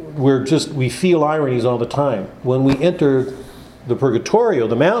 We feel ironies all the time. When we enter the Purgatorio,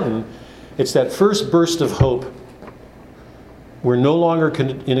 the mountain, it's that first burst of hope. We're no longer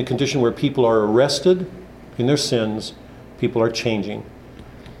in a condition where people are arrested in their sins. People are changing.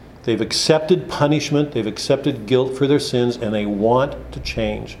 They've accepted punishment, they've accepted guilt for their sins, and they want to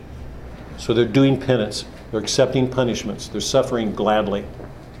change. So they're doing penance. They're accepting punishments. They're suffering gladly,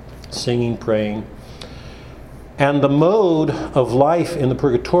 singing, praying. And the mode of life in the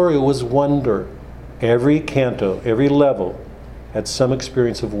Purgatorio was wonder. Every canto, every level had some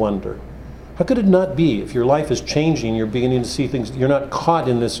experience of wonder. How could it not be? If your life is changing, you're beginning to see things, you're not caught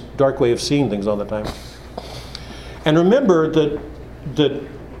in this dark way of seeing things all the time. And remember that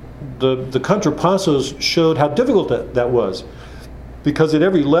the contrapassos showed how difficult that was. Because at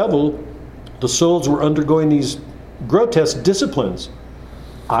every level, the souls were undergoing these grotesque disciplines.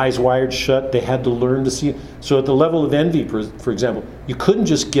 Eyes wired shut, they had to learn to see. So at the level of envy, for example, you couldn't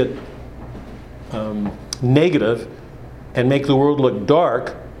just get negative and make the world look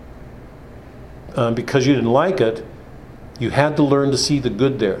dark because you didn't like it. You had to learn to see the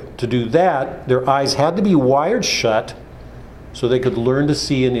good there. To do that, their eyes had to be wired shut so they could learn to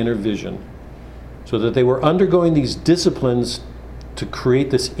see an inner vision. So that they were undergoing these disciplines to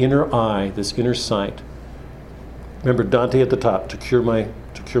create this inner eye, this inner sight. Remember Dante at the top, to cure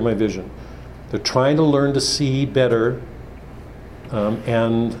my vision. They're trying to learn to see better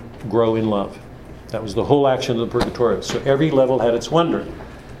and grow in love. That was the whole action of the Purgatorio. So every level had its wonder.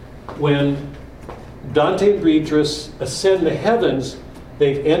 When Dante and Beatrice ascend the heavens,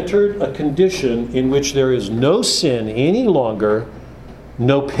 they've entered a condition in which there is no sin any longer,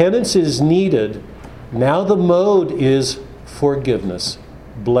 no penance is needed. Now the mode is forgiveness,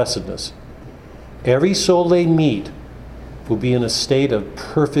 blessedness. Every soul they meet will be in a state of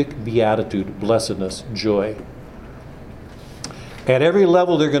perfect beatitude, blessedness, joy. At every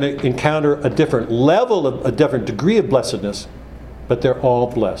level they're going to encounter a different level of a different degree of blessedness, but they're all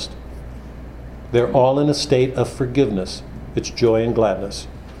blessed. They're all in a state of forgiveness. It's joy and gladness.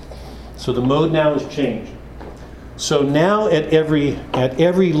 So the mode now has changed. So now at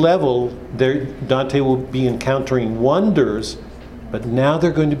every level, Dante will be encountering wonders but now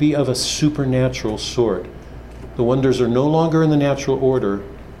they're going to be of a supernatural sort. The wonders are no longer in the natural order.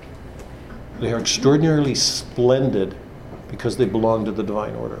 They are extraordinarily splendid because they belong to the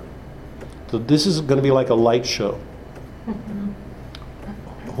divine order. So this is going to be like a light show.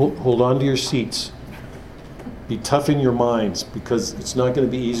 Hold on to your seats. Be tough in your minds, because it's not going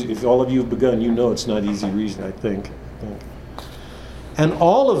to be easy. If all of you have begun, you know it's not easy reason, I think. And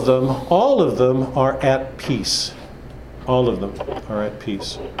all of them are at peace. All of them are at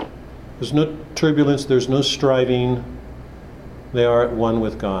peace. There's no turbulence, there's no striving. They are at one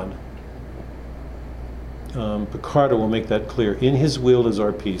with God. Purgatorio will make that clear. In his will is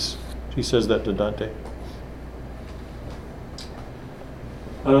our peace. He says that to Dante.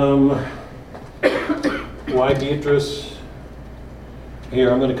 Why Beatrice? Here,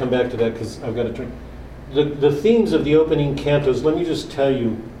 I'm going to come back to that because I've got to turn. The themes of the opening cantos, let me just tell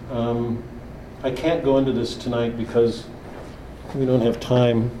you, I can't go into this tonight because we don't have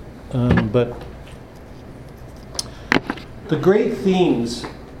time, but the great themes,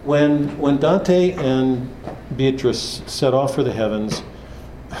 when Dante and Beatrice set off for the heavens,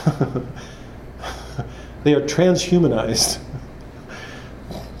 they are transhumanized,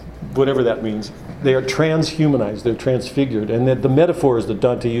 whatever that means. They are transhumanized, they're transfigured, and that the metaphors that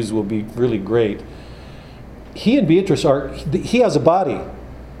Dante uses will be really great. He and Beatrice he has a body,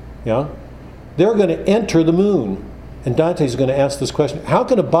 yeah? They're going to enter the moon, and Dante's going to ask this question, how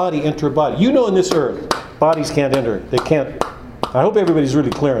can a body enter a body? You know, in this earth, bodies can't enter, they can't. I hope everybody's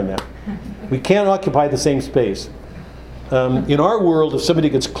really clear on that. We can't occupy the same space. In our world, if somebody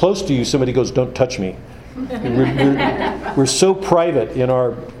gets close to you, somebody goes, don't touch me. We're so private in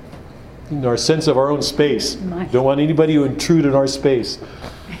our sense of our own space. Don't want anybody to intrude in our space.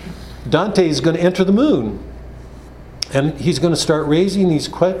 Dante is going to enter the moon. And he's going to start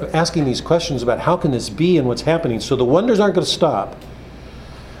asking these questions about how can this be and what's happening. So the wonders aren't going to stop.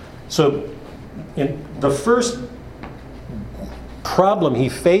 So the first problem he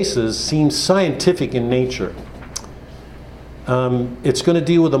faces seems scientific in nature. It's going to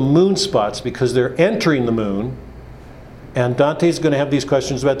deal with the moon spots because they're entering the moon. And Dante's going to have these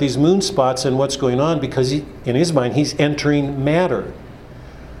questions about these moon spots and what's going on because in his mind he's entering matter.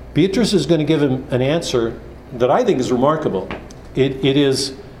 Beatrice is going to give him an answer that I think is remarkable. It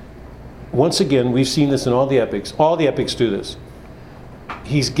is, once again, we've seen this in all the epics. All the epics do this.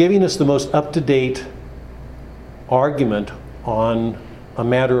 He's giving us the most up-to-date argument on a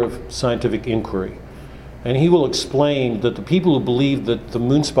matter of scientific inquiry. And he will explain that the people who believe that the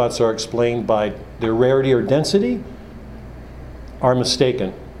moon spots are explained by their rarity or density are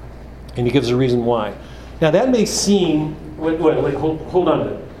mistaken. And he gives a reason why. Now that may seem, hold on a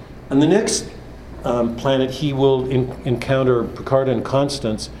minute. On the next planet, he will encounter Picard and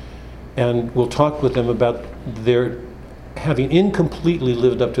Constance, and will talk with them about their having incompletely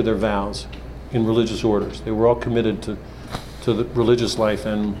lived up to their vows in religious orders. They were all committed to the religious life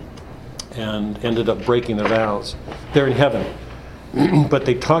and ended up breaking their vows. They're in heaven. But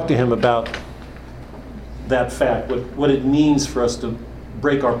they talk to him about that fact, what it means for us to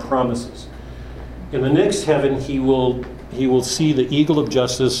break our promises. In the next heaven, he will see the eagle of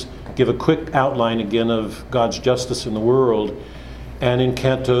justice, give a quick outline again of God's justice in the world. And in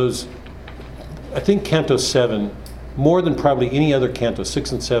cantos, I think canto 7, more than probably any other canto,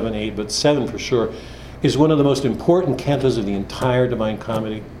 6 and 7, 8, but 7 for sure, is one of the most important cantos of the entire Divine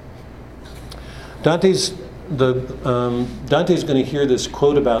Comedy. Dante's going to hear this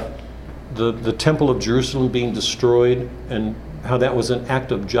quote about the Temple of Jerusalem being destroyed and how that was an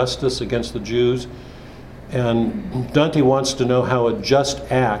act of justice against the Jews. And Dante wants to know how a just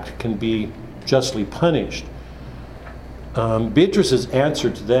act can be justly punished. Beatrice's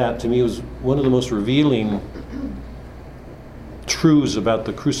answer to that, to me, was one of the most revealing truths about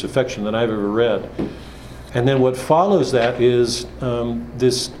the crucifixion that I've ever read. And then what follows that is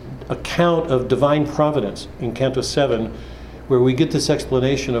this account of divine providence in Canto 7, where we get this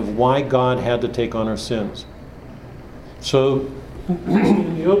explanation of why God had to take on our sins. So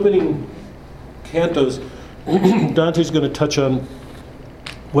in the opening cantos, Dante's going to touch on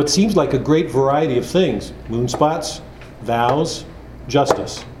what seems like a great variety of things: moonspots, vows,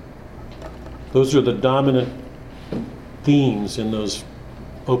 justice. Those are the dominant themes in those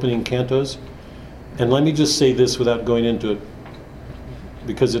opening cantos. And let me just say this without going into it,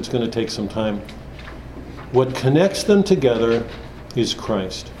 because it's going to take some time. What connects them together is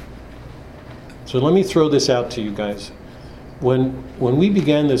Christ. So let me throw this out to you guys. When we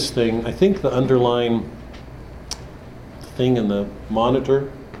began this thing, I think the underlying thing in the monitor,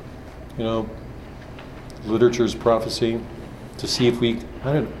 you know, literature's prophecy, to see if we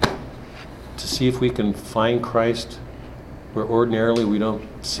can find Christ where ordinarily we don't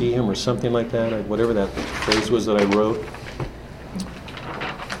see him, or something like that, whatever that phrase was that I wrote.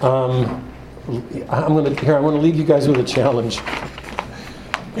 I want to leave you guys with a challenge.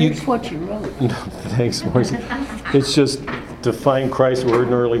 That's what you wrote. Thanks, Maurice. It's just to find Christ where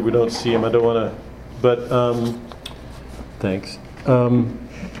ordinarily we don't see him. I don't want to, but thanks.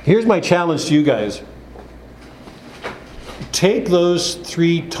 Here's my challenge to you guys. Take those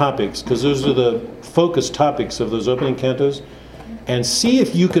 3 topics, because those are the focus topics of those opening cantos, and see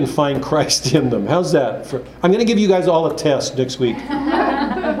if you can find Christ in them. How's that? I'm going to give you guys all a test next week.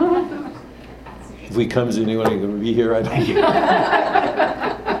 If he comes in, anyone going to be here? I don't know.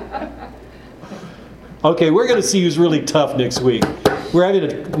 Okay, we're going to see who's really tough next week. We're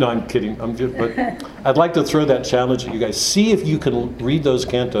having no, I'm kidding. But I'd like to throw that challenge at you guys. See if you can read those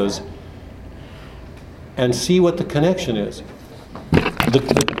cantos and see what the connection is.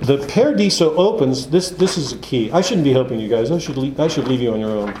 The Paradiso opens. This is a key. I shouldn't be helping you guys. I should leave you on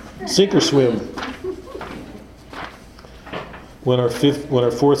your own. Sink or swim. When our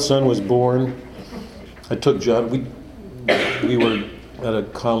 4th son was born, I took John. We were at a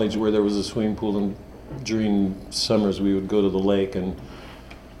college where there was a swimming pool, and during summers we would go to the lake, and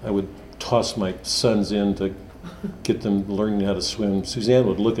I would toss my sons in to get them learning how to swim. Suzanne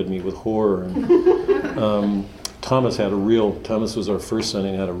would look at me with horror, and Thomas was our first son,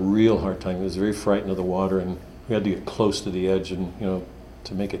 and had a real hard time. He was very frightened of the water, and we had to get close to the edge, and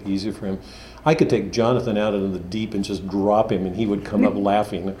to make it easier for him. I could take Jonathan out into the deep and just drop him, and he would come up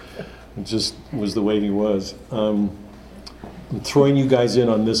laughing. It just was the way he was. I'm throwing you guys in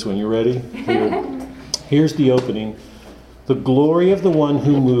on this one. You ready? Here's the opening. The glory of the one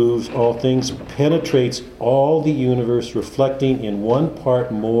who moves all things penetrates all the universe, reflecting in one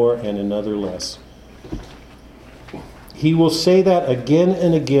part more and another less. He will say that again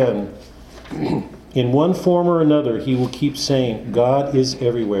and again. In one form or another, he will keep saying, God is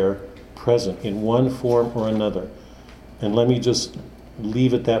everywhere, present in one form or another. And let me just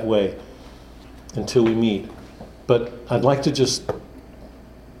leave it that way until we meet. But I'd like to just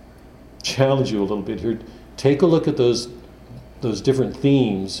challenge you a little bit here. Take a look at those different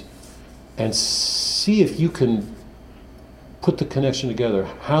themes and see if you can put the connection together,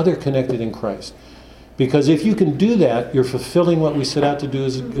 how they're connected in Christ. Because if you can do that, you're fulfilling what we set out to do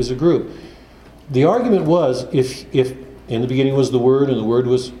as a group. The argument was, if in the beginning was the Word, and the Word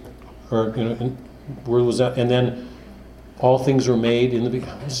was, and Word was out, and then all things were made in the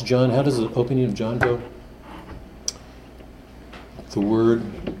beginning. John, how does the opening of John go? The Word.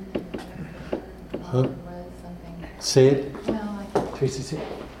 Huh? Say it. Well, Tracy, say it.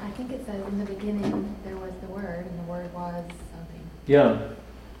 I think it says in the beginning there was the Word, and the Word was something. Yeah.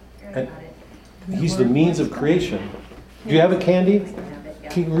 Here's about it. He's the means of creation. Do you have it, Candy? We can have it, yeah.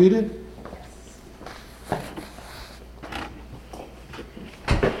 Can you read it?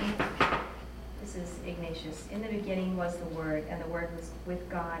 This is Ignatius. In the beginning was the Word, and the Word was with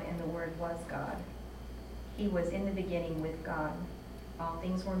God, and the Word was God. He was in the beginning with God. All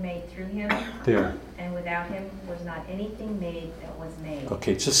things were made through him, There. and without him was not anything made that was made.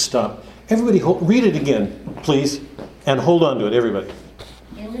 Okay, just stop. Everybody, read it again, please, and hold on to it, everybody.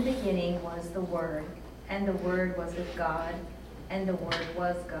 In the beginning was the Word, and the Word was with God, and the Word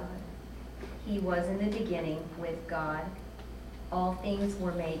was God. He was in the beginning with God. All things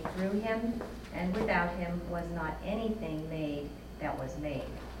were made through him, and without him was not anything made that was made.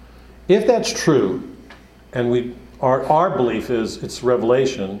 If that's true, and our belief is it's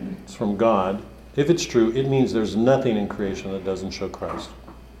revelation, it's from God. If it's true, it means there's nothing in creation that doesn't show Christ.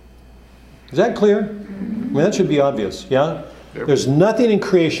 Is that clear? I mean, that should be obvious, yeah? Yep. There's nothing in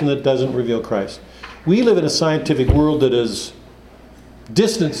creation that doesn't reveal Christ. We live in a scientific world that has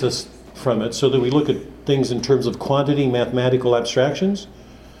distanced us from it so that we look at things in terms of quantity, mathematical abstractions,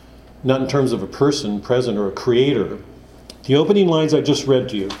 not in terms of a person present or a creator. The opening lines I just read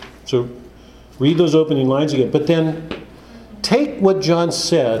to you. So read those opening lines again. But then take what John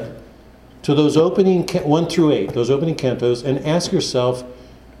said to those opening 1 through 8, those opening cantos, and ask yourself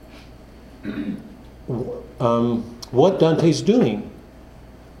what Dante's doing.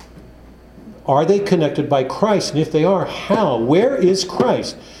 Are they connected by Christ? And if they are, how? Where is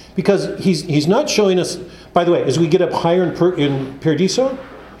Christ? Because he's not showing us. By the way, as we get up higher in Paradiso,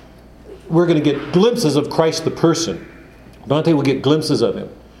 we're going to get glimpses of Christ the person. Dante will get glimpses of him.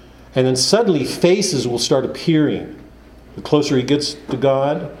 And then suddenly faces will start appearing the closer he gets to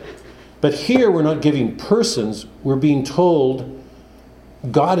God. But here we're not giving persons. We're being told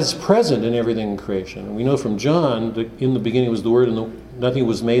God is present in everything in creation. And we know from John that in the beginning was the Word, and nothing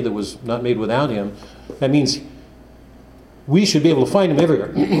was made that was not made without him. That means we should be able to find him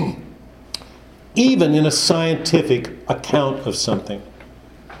everywhere. even in a scientific account of something.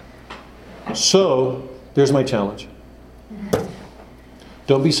 So, there's my challenge.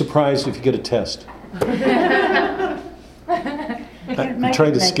 Don't be surprised if you get a test. I'm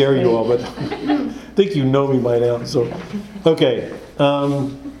trying to scare you all, but I think you know me by now. So, okay.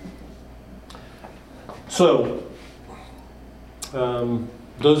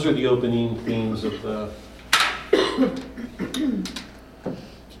 Those are the opening themes of the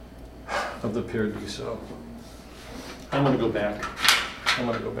Paradiso. I'm going to go back.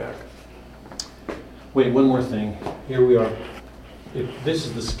 Wait, one more thing. Here we are. This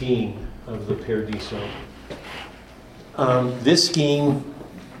is the scheme of the Paradiso. This scheme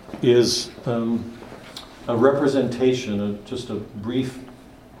is a representation, just a brief,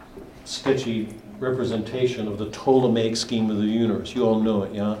 sketchy representation of the Ptolemaic scheme of the universe. You all know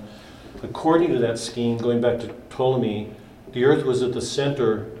it, yeah? According to that scheme, going back to Ptolemy, the Earth was at the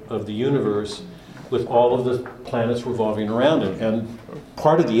center of the universe with all of the planets revolving around it. And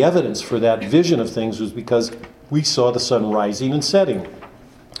part of the evidence for that vision of things was because we saw the sun rising and setting.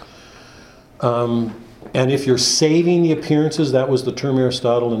 And if you're saving the appearances, that was the term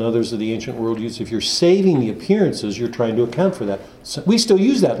Aristotle and others of the ancient world used. If you're saving the appearances, you're trying to account for that. So we still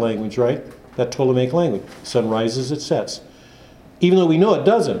use that language, right? That Ptolemaic language. Sun rises, it sets. Even though we know it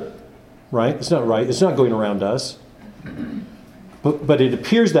doesn't, right? It's not right. It's not going around us. But it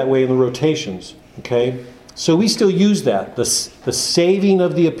appears that way in the rotations, okay? So we still use that, the saving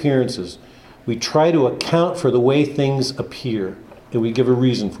of the appearances. We try to account for the way things appear, and we give a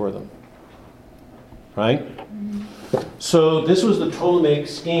reason for them. Right? So this was the Ptolemaic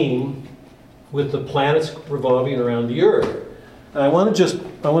scheme with the planets revolving around the Earth. And I want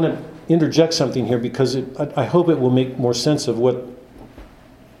to interject something here because I hope it will make more sense of where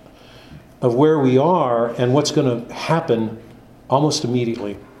we are and what's going to happen almost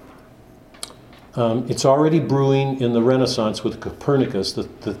immediately. It's already brewing in the Renaissance with Copernicus.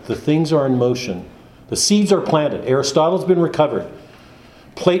 The things are in motion. The seeds are planted. Aristotle's been recovered.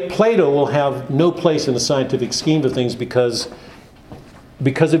 Plato will have no place in the scientific scheme of things because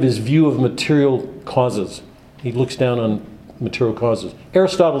of his view of material causes. He looks down on material causes.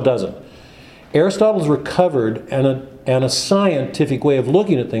 Aristotle doesn't. Aristotle's recovered, and a scientific way of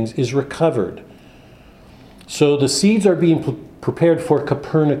looking at things is recovered. So the seeds are being prepared for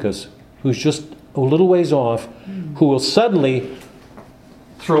Copernicus, who's just a little ways off, who will suddenly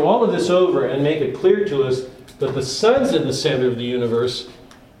throw all of this over and make it clear to us that the sun's in the center of the universe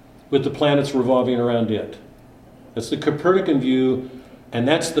with the planets revolving around it. That's the Copernican view, and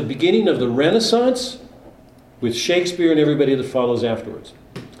that's the beginning of the Renaissance with Shakespeare and everybody that follows afterwards.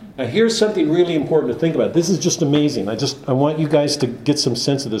 Now here's something really important to think about. This is just amazing. I want you guys to get some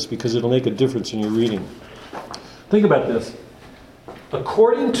sense of this because it'll make a difference in your reading. Think about this.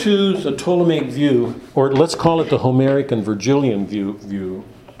 According to the Ptolemaic view, or let's call it the Homeric and Virgilian view,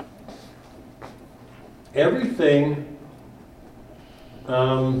 everything...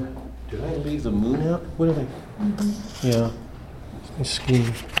 did I leave the moon out? What did I... Mm-hmm. Yeah. My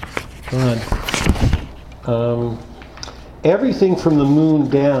scheme. God. Everything from the moon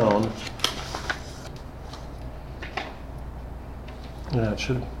down... Yeah, it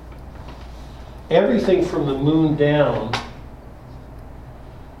should... Everything from the moon down,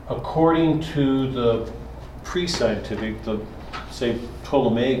 according to the pre-scientific, the, say,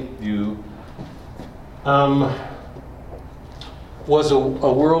 Ptolemaic view, was a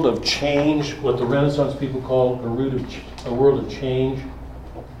world of change, what the Renaissance people call a world of change,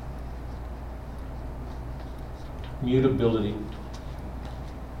 mutability.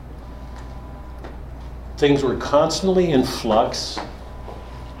 Things were constantly in flux,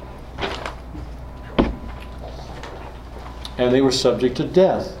 and they were subject to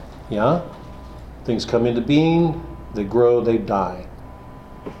death. Yeah? Things come into being, they grow, they die.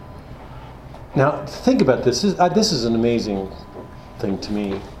 Now, think about this. This is an amazing thing to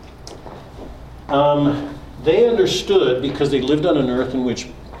me. They understood, because they lived on an earth in which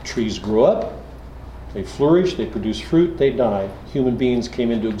trees grew up, they flourished, they produced fruit, they died. Human beings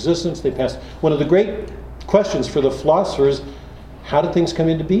came into existence, they passed. One of the great questions for the philosophers, how did things come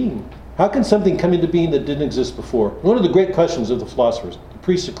into being? How can something come into being that didn't exist before? One of the great questions of the philosophers, the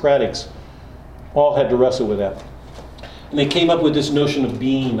pre-Socratics, all had to wrestle with that. And they came up with this notion of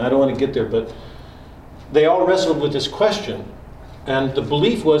being. I don't want to get there, but they all wrestled with this question. And the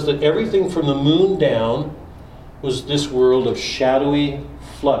belief was that everything from the moon down was this world of shadowy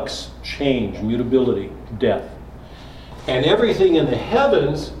flux, change, mutability, death. And everything in the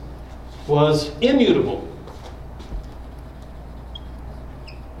heavens was immutable,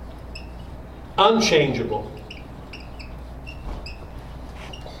 unchangeable.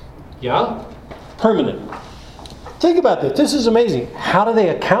 Yeah? permanent. Think about this. This is amazing. How do they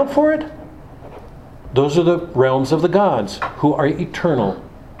account for it? Those are the realms of the gods, who are eternal.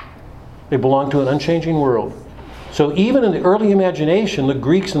 They belong to an unchanging world. So even in the early imagination, the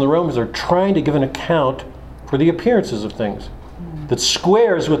Greeks and the Romans are trying to give an account for the appearances of things that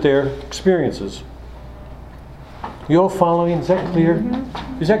squares with their experiences. You all following? Is that clear?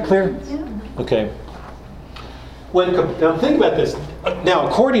 Is that clear? Okay. Now think about this. Now,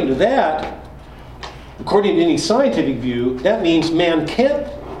 according to that, according to any scientific view, that means man can't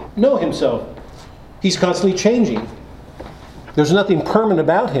know himself. He's constantly changing. There's nothing permanent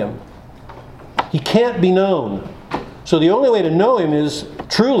about him. He can't be known. So the only way to know him is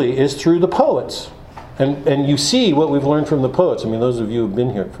through the poets. And you see what we've learned from the poets. I mean, those of you who've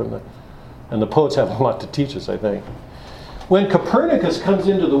been here and the poets have a lot to teach us, I think. When Copernicus comes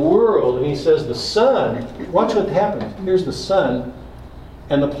into the world and he says the sun, watch what happens. Here's the sun,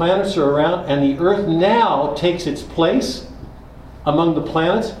 and the planets are around, and the earth now takes its place among the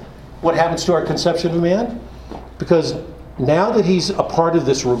planets. What happens to our conception of man? Because now that he's a part of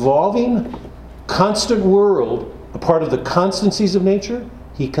this revolving, constant world, a part of the constancies of nature,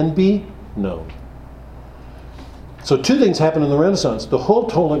 he can be known. So two things happen in the Renaissance. The whole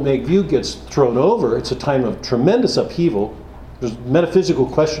Ptolemaic view gets thrown over. It's a time of tremendous upheaval. There's metaphysical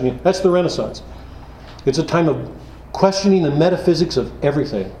questioning. That's the Renaissance. It's a time of questioning the metaphysics of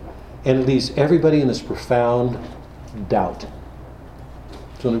everything. And it leaves everybody in this profound doubt.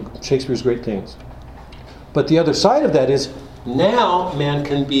 It's one of Shakespeare's great things. But the other side of that is now man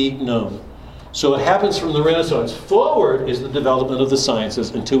can be known. So it happens from the Renaissance. Forward is the development of the sciences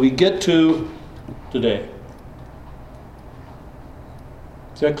until we get to today.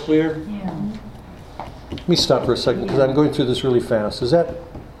 Is that clear? Yeah. Let me stop for a second because I'm going through this really fast.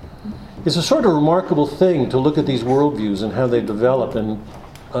 It's a sort of remarkable thing to look at these worldviews and how they develop and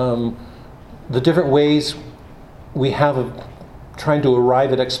the different ways we have of trying to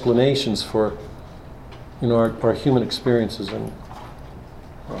arrive at explanations for our human experiences. And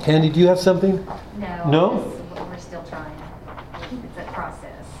Candy, do you have something? No? We're still trying. It's a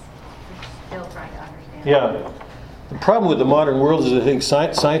process. We're still trying to understand. Yeah. The problem with the modern world is I think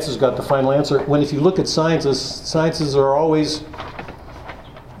science has got the final answer. When if you look at sciences are always,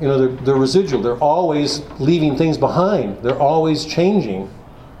 they're residual. They're always leaving things behind. They're always changing.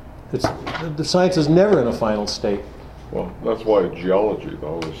 The science is never in a final state. Well, that's why geology,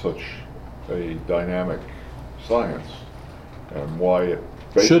 though, is such a dynamic science, and why it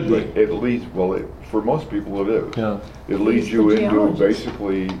should be. It leads, for most people it is. Yeah. It leads you into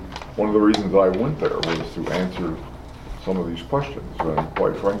basically, one of the reasons I went there was to answer some of these questions, and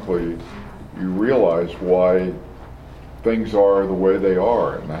quite frankly, you realize why things are the way they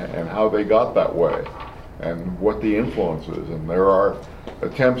are, and how they got that way, and what the influence is, and there are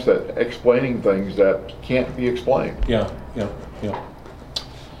attempts at explaining things that can't be explained. Yeah.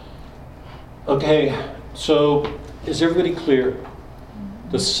 Okay, so is everybody clear?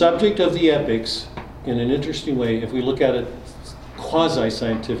 The subject of the epics, in an interesting way, if we look at it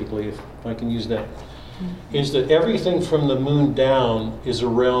quasi-scientifically, if I can use that, is that everything from the moon down is a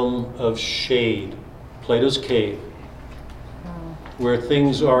realm of shade, Plato's cave, where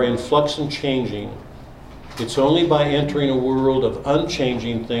things are in flux and changing. It's only by entering a world of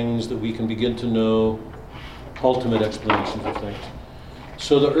unchanging things that we can begin to know ultimate explanations of things.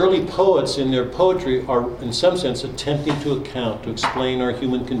 So the early poets in their poetry are, in some sense, attempting to explain our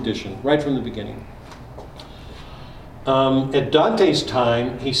human condition, right from the beginning. At Dante's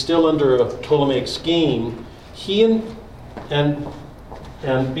time, he's still under a Ptolemaic scheme. He and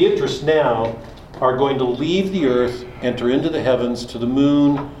Beatrice now are going to leave the earth, enter into the heavens, to the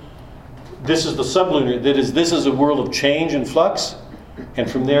moon. This is the sublunar. This is a world of change and flux. And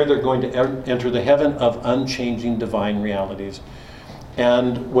from there, they're going to enter the heaven of unchanging divine realities.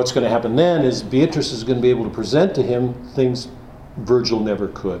 And what's going to happen then is Beatrice is going to be able to present to him things Virgil never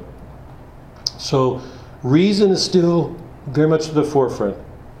could. So reason is still very much to the forefront.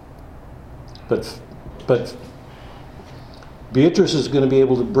 But Beatrice is going to be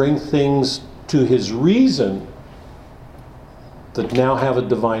able to bring things to his reason that now have a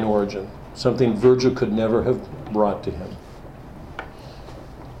divine origin, something Virgil could never have brought to him.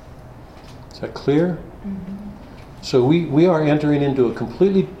 Is that clear? Mm-hmm. So we are entering into a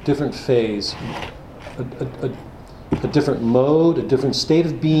completely different phase, a different mode, a different state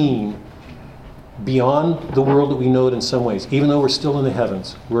of being beyond the world that we know it in some ways, even though we're still in the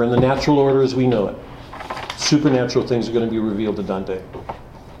heavens. We're in the natural order as we know it. Supernatural things are going to be revealed to Dante.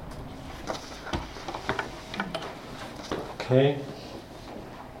 Okay.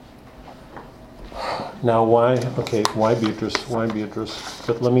 Now why Beatrice? Why Beatrice?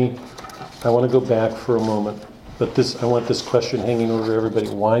 But let me I want to go back for a moment. But I want this question hanging over everybody.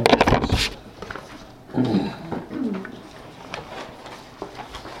 Why this?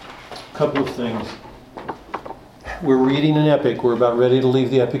 Couple of things. We're reading an epic. We're about ready to leave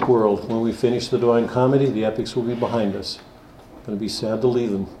the epic world. When we finish the Divine Comedy, the epics will be behind us. It's going to be sad to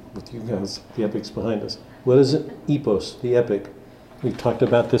leave them with you guys. The epic's behind us. What is it? Epos, the epic. We've talked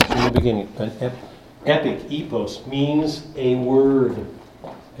about this from the beginning. An epic, epos, means a word.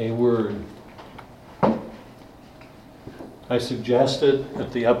 A word. I suggested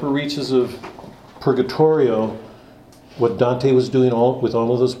at the upper reaches of Purgatorio what Dante was doing with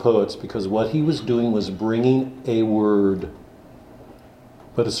all of those poets, because what he was doing was bringing a word.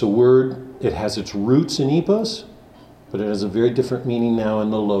 But it's a word, it has its roots in epos, but it has a very different meaning now in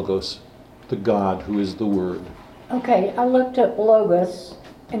the logos, the God who is the word. Okay, I looked up logos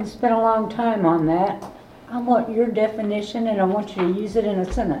and spent a long time on that. I want your definition and I want you to use it in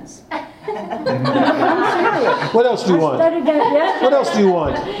a sentence. I'm serious. What else do you want? I studied that yesterday. What else do you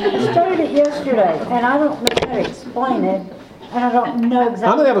want? I studied it yesterday, and I don't know how to explain it, and I don't know exactly.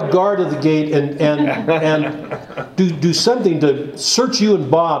 I'm going to have a guard at the gate and do something to search you and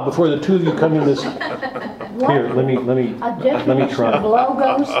Bob before the two of you come in this. What? Here, let me A definition try. of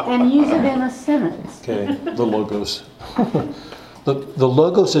logos and use it in a sentence. Okay, the logos. The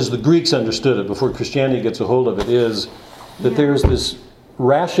logos, as the Greeks understood it before Christianity gets a hold of it, is that there's this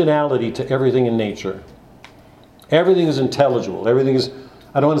rationality to everything in nature. Everything is intelligible. Everything is.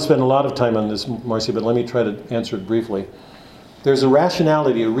 I don't want to spend a lot of time on this, Marcy, but let me try to answer it briefly. There's a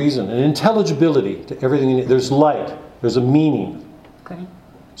rationality, a reason, an intelligibility to everything. There's light. There's a meaning. Okay.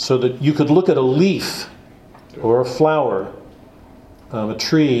 So that you could look at a leaf or a flower, a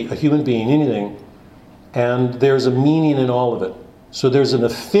tree, a human being, anything, and there's a meaning in all of it. So there's an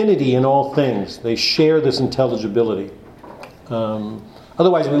affinity in all things. They share this intelligibility.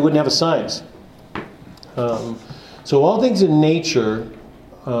 Otherwise, we wouldn't have a science. So all things in nature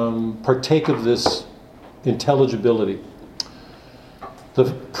partake of this intelligibility.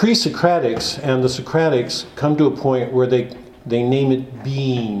 The pre-Socratics and the Socratics come to a point where they name it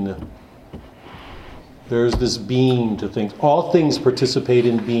being. There's this being to things. All things participate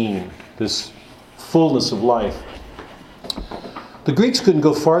in being, this fullness of life. The Greeks couldn't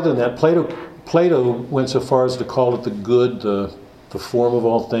go farther than that. Plato went so far as to call it the good, the form of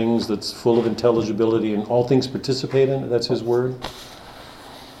all things that's full of intelligibility, and all things participate in it. That's his word.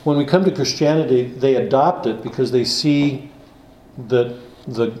 When we come to Christianity, they adopt it because they see that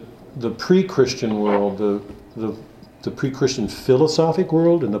the pre-Christian world, the pre-Christian philosophic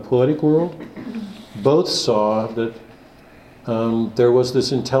world and the poetic world, both saw that there was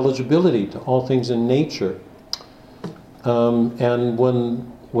this intelligibility to all things in nature. And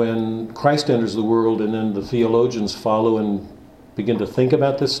when Christ enters the world and then the theologians follow and begin to think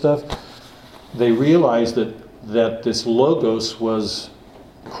about this stuff, they realize that this logos was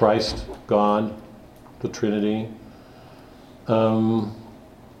Christ, God, the Trinity.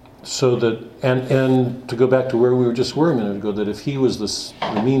 So that, and to go back to where we were a minute ago, that if he was the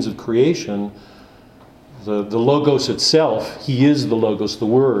means of creation, the logos itself, he is the logos, the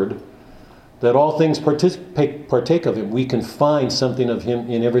word, that all things partake of him. We can find something of him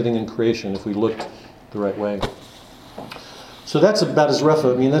in everything in creation if we looked the right way. So that's about as rough.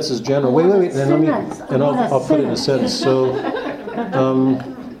 I mean, that's as general. Wait, and I'll put it in a sentence. So,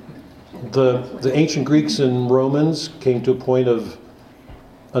 the ancient Greeks and Romans came to a point of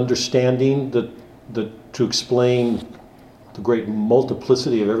understanding that to explain the great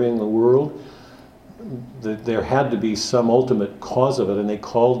multiplicity of everything in the world, that there had to be some ultimate cause of it, and they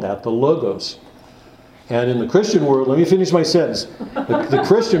called that the logos. And in the Christian world, let me finish my sentence. The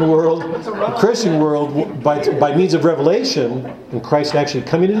Christian world, by means of revelation, and Christ actually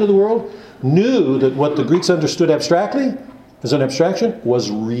coming into the world, knew that what the Greeks understood abstractly as an abstraction was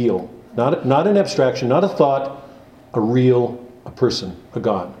real. Not an abstraction, not a thought, a person, a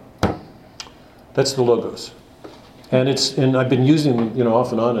God. That's the logos. And I've been using them,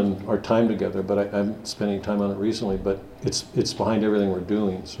 off and on in our time together, but I'm spending time on it recently, but it's behind everything we're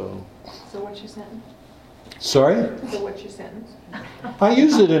doing, so. So what's your sentence? Sorry? So what's your sentence? I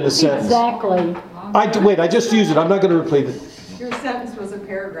used it in a sentence. Exactly. I just used it. I'm not going to repeat it. Your sentence was a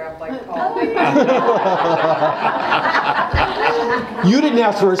paragraph like Paul. You didn't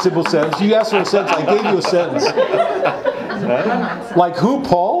ask for a simple sentence. You asked for a sentence. I gave you a sentence. Like who,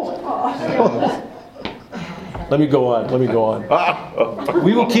 Paul? Let me go on.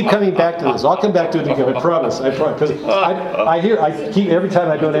 We will keep coming back to this. I'll come back to it again. I promise. Because I keep every time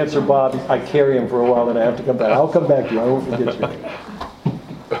I don't answer Bob, I carry him for a while, and I have to come back. I'll come back to you. I won't forget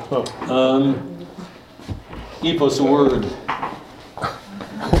you. Epos, a word.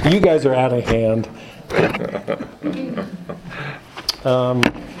 You guys are out of hand.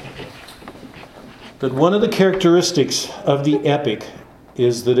 But one of the characteristics of the epic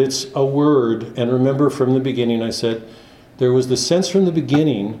is that it's a word. And remember, from the beginning, I said there was the sense from the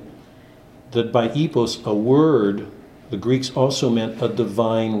beginning that by epos, a word, the Greeks also meant a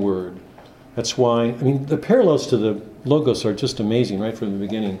divine word. That's why, I mean, the parallels to the Logos are just amazing right from the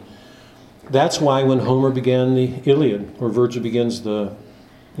beginning. That's why when Homer began the Iliad, or Virgil begins the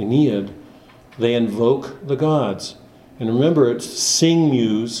Aeneid, they invoke the gods. And remember, it's sing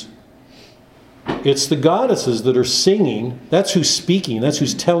muse. It's the goddesses that are singing. That's who's speaking. That's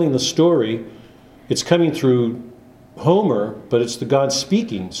who's telling the story. It's coming through Homer, but it's the gods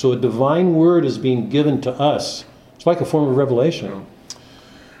speaking. So a divine word is being given to us. It's like a form of revelation.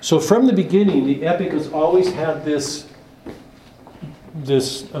 So from the beginning, the epic has always had this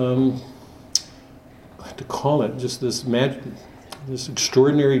to call it, just this magic, this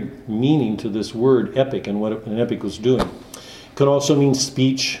extraordinary meaning to this word epic and what an epic was doing. It could also mean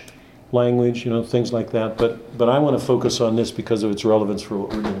speech, language, things like that. But I want to focus on this because of its relevance for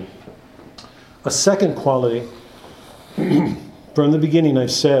what we're doing. A second quality, from the beginning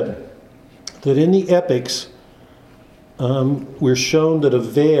I've said that in the epics, we're shown that a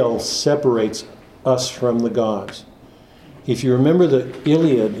veil separates us from the gods. If you remember the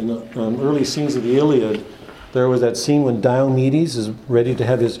Iliad, in the early scenes of the Iliad, there was that scene when Diomedes is ready to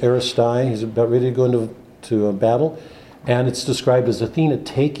have his Aristai, he's about ready to go into a battle, and it's described as Athena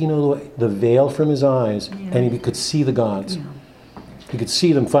taking away the veil from his eyes, and he could see the gods. He could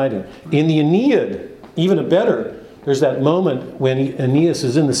see them fighting. In the Aeneid, even better, there's that moment when Aeneas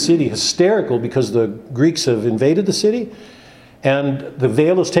is in the city hysterical because the Greeks have invaded the city, and the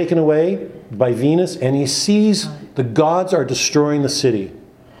veil is taken away by Venus, and he sees the gods are destroying the city.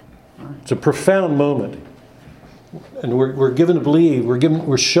 It's a profound moment. And we're given to believe,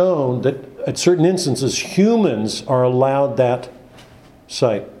 we're shown that at certain instances, humans are allowed that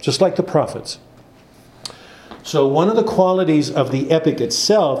sight, just like the prophets. So one of the qualities of the epic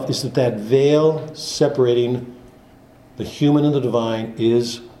itself is that veil separating the human and the divine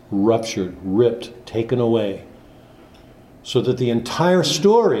is ruptured, ripped, taken away. So that the entire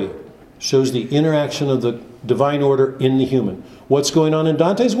story shows the interaction of the divine order in the human. What's going on in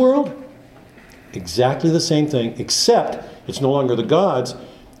Dante's world? Exactly the same thing, except it's no longer the gods,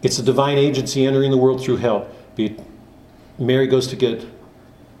 it's the divine agency entering the world through hell. Mary goes to get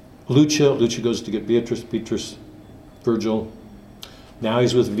Lucia goes to get Beatrice, Virgil. Now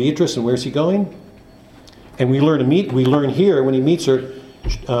he's with Beatrice, and where's he going? And we learn here when he meets her,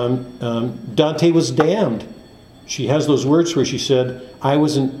 Dante was damned. She has those words where she said, I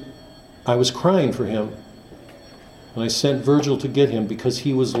was crying for him. And I sent Virgil to get him because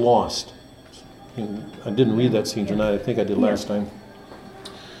he was lost. And I didn't read that scene tonight. I think I did last time.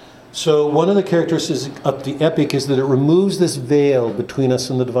 So one of the characteristics of the epic is that it removes this veil between us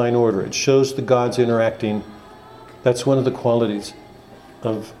and the divine order. It shows the gods interacting. That's one of the qualities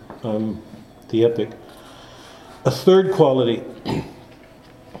of the epic. A third quality.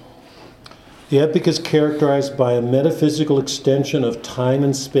 The epic is characterized by a metaphysical extension of time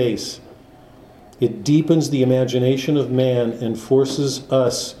and space. It deepens the imagination of man and forces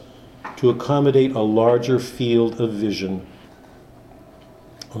us to accommodate a larger field of vision.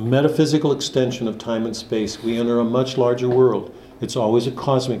 A metaphysical extension of time and space. We enter a much larger world. It's always a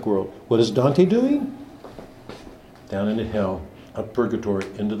cosmic world. What is Dante doing? Down into hell, up purgatory,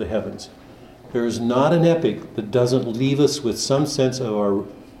 into the heavens. There is not an epic that doesn't leave us with some sense of our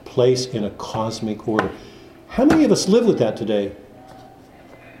place in a cosmic order. How many of us live with that today?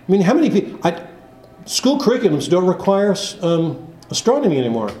 I mean, how many people... School curriculums don't require astronomy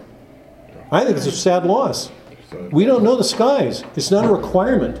anymore. I think it's a sad loss. We don't know the skies. It's not a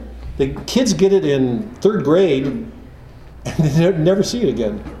requirement. The kids get it in 3rd grade, and they never see it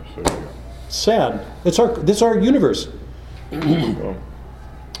again. Sad. It's our universe.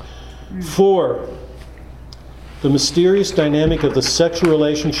 4. The mysterious dynamic of the sexual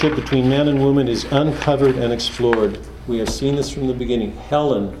relationship between man and woman is uncovered and explored. We have seen this from the beginning.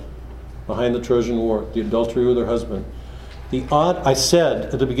 Helen, behind the Trojan War, the adultery with her husband. I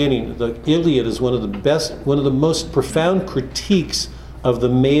said at the beginning, the Iliad is one of the most profound critiques of the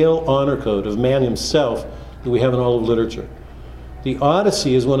male honor code, of man himself, that we have in all of literature. The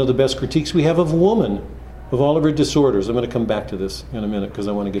Odyssey is one of the best critiques we have of woman, of all of her disorders. I'm going to come back to this in a minute because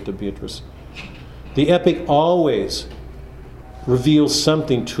I want to get to Beatrice. The epic always reveals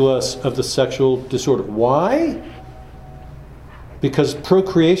something to us of the sexual disorder. Why? Because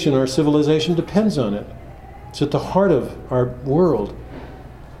procreation, our civilization, depends on it. It's at the heart of our world.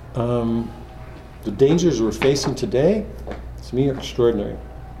 The dangers we're facing today, to me, are extraordinary.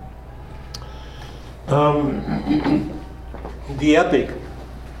 The epic,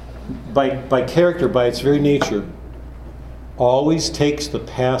 by character, by its very nature, always takes the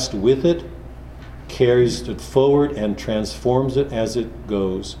past with it, carries it forward, and transforms it as it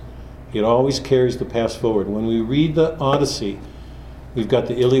goes. It always carries the past forward. When we read the Odyssey, we've got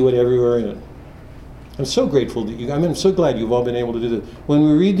the Iliad everywhere in it. I'm so grateful that I'm so glad you've all been able to do this. When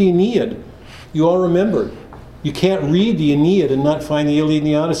we read the Aeneid, you all remember. You can't read the Aeneid and not find the Iliad and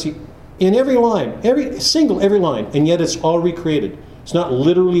the Odyssey in every line, every line, and yet it's all recreated. It's not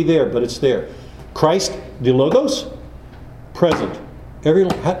literally there, but it's there. Christ, the Logos, present.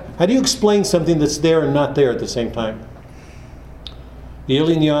 How do you explain something that's there and not there at the same time? The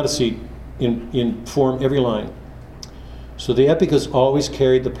Iliad and the Odyssey inform every line. So the epic has always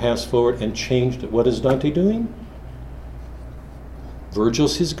carried the past forward and changed it. What is Dante doing?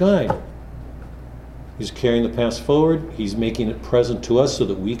 Virgil's his guide. He's carrying the past forward. He's making it present to us so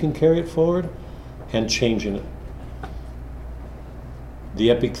that we can carry it forward and changing it.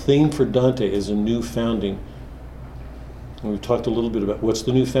 The epic theme for Dante is a new founding. And we've talked a little bit about what's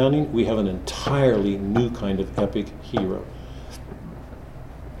the new founding. We have an entirely new kind of epic hero.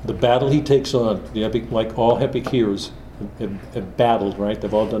 The battle he takes on, the epic, like all epic heroes, have battled, right?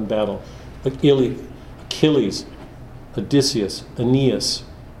 They've all done battle. Like Iliad, Achilles, Odysseus, Aeneas.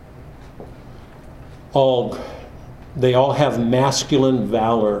 They all have masculine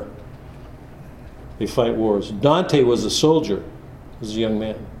valor. They fight wars. Dante was a soldier as a young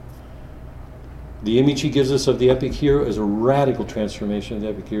man. The image he gives us of the epic hero is a radical transformation of the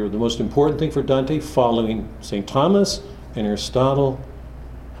epic hero. The most important thing for Dante, following St. Thomas and Aristotle,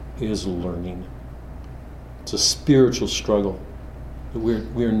 is learning. It's a spiritual struggle.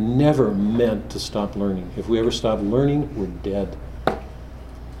 We're never meant to stop learning. If we ever stop learning, we're dead.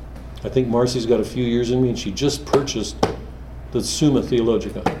 I think Marcy's got a few years in me, and she just purchased the Summa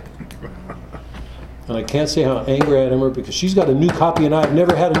Theologica. And I can't say how angry I am at her because she's got a new copy and I've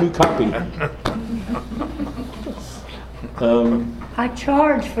never had a new copy. I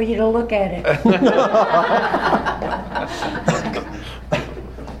charge for you to look at it.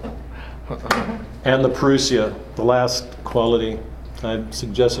 And the Parousia, the last quality. I've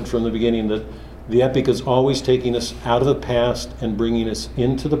suggested from the beginning that the epic is always taking us out of the past and bringing us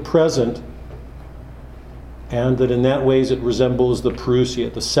into the present, and that in that ways it resembles the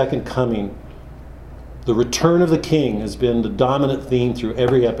Parousia, the second coming. The return of the king has been the dominant theme through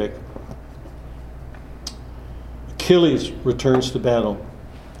every epic. Achilles returns to battle.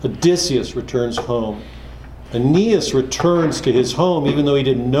 Odysseus returns home. Aeneas returns to his home, even though he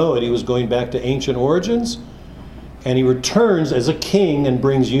didn't know it. He was going back to ancient origins. And he returns as a king and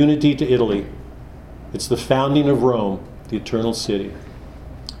brings unity to Italy. It's the founding of Rome, the eternal city.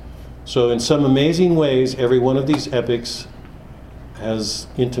 So in some amazing ways, every one of these epics has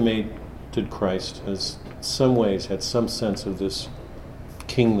intimated Christ, has in some ways had some sense of this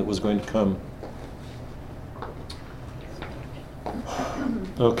king that was going to come.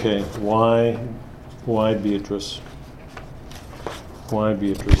 Okay, why Beatrice? Why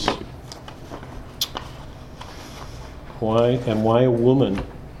Beatrice? Why a woman?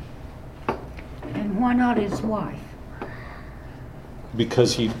 And why not his wife?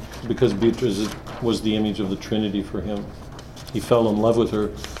 Because Beatrice was the image of the Trinity for him. He fell in love with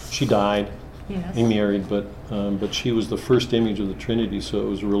her. She died. Yes. He married, but she was the first image of the Trinity, so it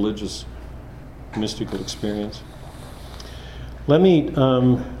was a religious, mystical experience. Let me.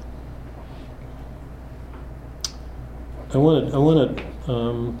 I want to.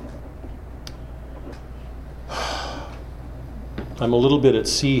 I'm a little bit at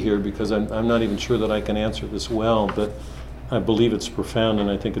sea here because I'm not even sure that I can answer this well, but I believe it's profound, and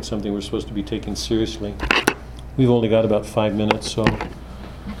I think it's something we're supposed to be taking seriously. We've only got about 5 minutes, so.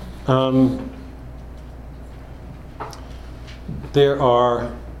 There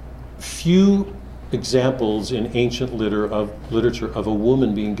are few examples in ancient literature of a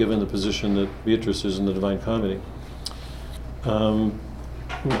woman being given the position that Beatrice is in the Divine Comedy.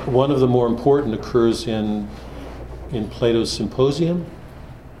 One of the more important occurs in Plato's Symposium.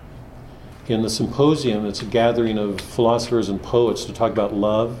 In the Symposium, it's a gathering of philosophers and poets to talk about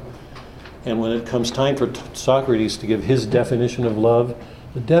love. And when it comes time for Socrates to give his definition of love,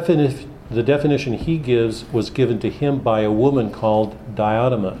 the definition he gives was given to him by a woman called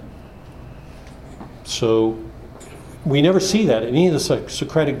Diotima. So we never see that in any of the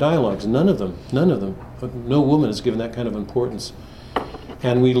Socratic dialogues. None of them. No woman is given that kind of importance.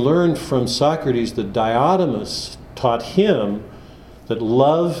 And we learned from Socrates that Diotimus taught him that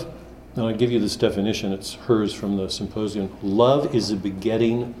love, and I'll give you this definition, it's hers from the Symposium. Love is a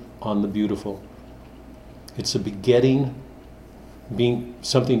begetting on the beautiful. It's a begetting,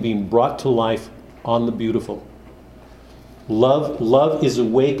 something being brought to life on the beautiful. Love is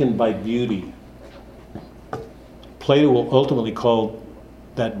awakened by beauty. Plato will ultimately call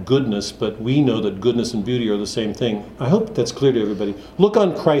that goodness, but we know that goodness and beauty are the same thing. I hope that's clear to everybody. Look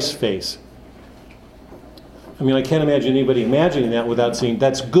on Christ's face. I mean, I can't imagine anybody imagining that without seeing,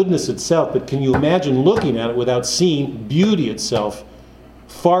 that's goodness itself, but can you imagine looking at it without seeing beauty itself,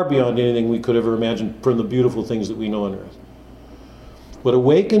 far beyond anything we could ever imagine from the beautiful things that we know on earth? What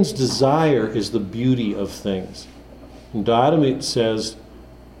awakens desire is the beauty of things. And Dante says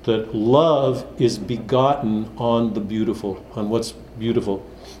that love is begotten on the beautiful, on what's beautiful.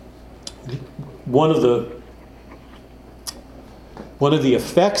 One of the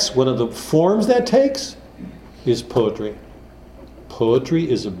effects, one of the forms that takes is poetry. Poetry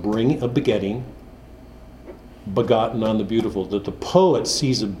is a begetting, begotten on the beautiful. That the poet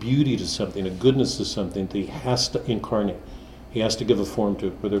sees a beauty to something, a goodness to something that he has to incarnate. He has to give a form to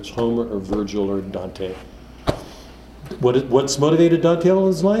it, whether it's Homer or Virgil or Dante. What's motivated Dante all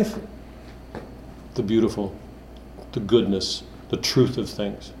his life? The beautiful, the goodness, the truth of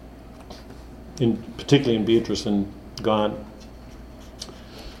things. Particularly in Beatrice and God.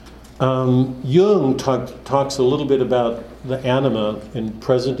 Jung talks a little bit about the anima and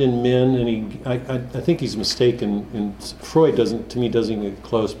present in men, and I think he's mistaken, and Freud doesn't get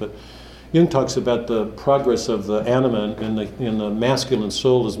close, but Jung talks about the progress of the anima and the masculine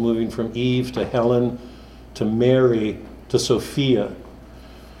soul is moving from Eve to Helen to Mary to Sophia.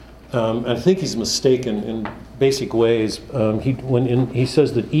 I think he's mistaken in basic ways. He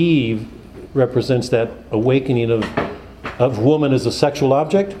says that Eve represents that awakening of woman as a sexual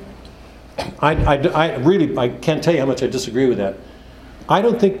object. I can't tell you how much I disagree with that. I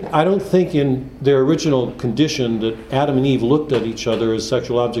don't think in their original condition that Adam and Eve looked at each other as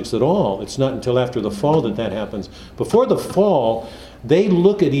sexual objects at all. It's not until after the fall that happens. Before the fall, they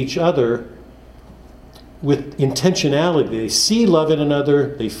look at each other with intentionality. They see love in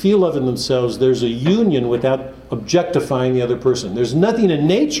another, they feel love in themselves. There's a union without objectifying the other person. There's nothing in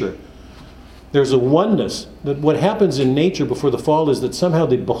nature. There's a oneness. That what happens in nature before the fall is that somehow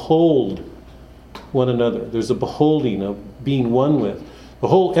they behold one another. There's a beholding of being one with. The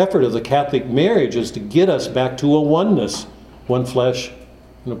whole effort of the Catholic marriage is to get us back to a oneness, one flesh,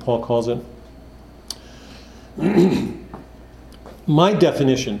 Paul calls it. My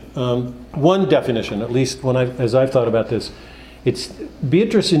definition, one definition, at least as I've thought about this,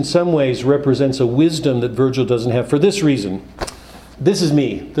 Beatrice in some ways represents a wisdom that Virgil doesn't have for this reason. This is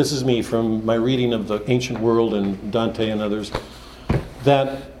me from my reading of the ancient world and Dante and others,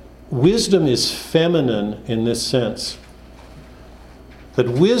 that wisdom is feminine in this sense. That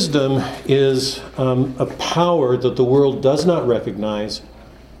wisdom is a power that the world does not recognize,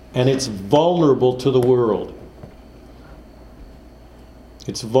 and it's vulnerable to the world.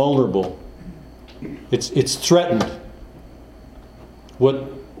 It's vulnerable. It's threatened.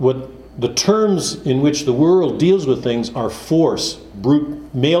 What the terms in which the world deals with things are force,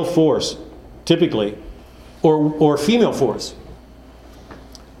 brute male force, typically, or female force.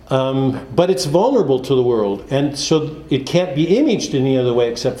 But it's vulnerable to the world, and so it can't be imaged in any other way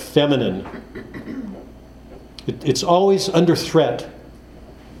except feminine. It's always under threat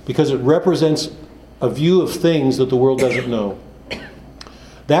because it represents a view of things that the world doesn't know.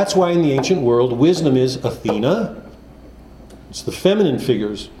 That's why in the ancient world, wisdom is Athena. It's the feminine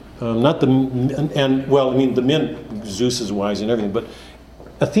figures, not the men. Zeus is wise and everything, but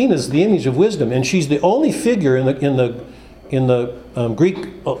Athena is the image of wisdom, and she's the only figure in the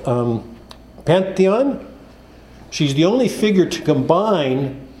Greek pantheon. She's the only figure to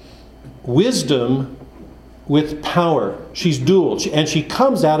combine ilium with power. She's dual, and she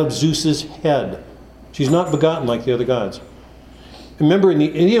comes out of Zeus's head. She's not begotten like the other gods. Remember in the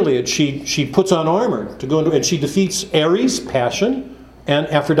Iliad, she puts on armor to go into, and she defeats Ares, passion, and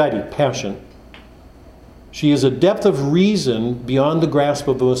Aphrodite, passion. She is a depth of reason beyond the grasp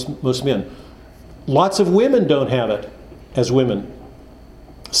of most men. Lots of women don't have it as women.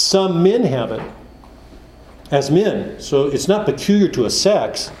 Some men have it as men. So it's not peculiar to a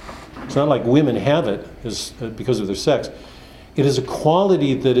sex. It's not like women have it because of their sex. It is a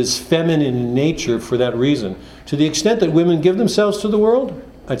quality that is feminine in nature for that reason. To the extent that women give themselves to the world,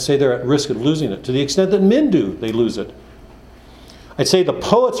 I'd say they're at risk of losing it. To the extent that men do, they lose it. I'd say the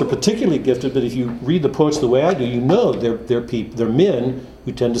poets are particularly gifted, but if you read the poets the way I do, you know they're men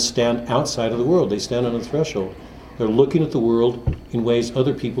who tend to stand outside of the world. They stand on the threshold. They're looking at the world in ways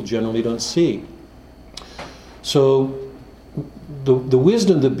other people generally don't see. So the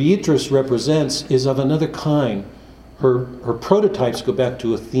wisdom that Beatrice represents is of another kind. Her prototypes go back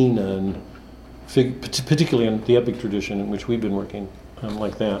to Athena, and particularly in the epic tradition in which we've been working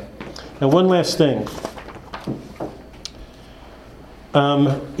like that. Now, one last thing.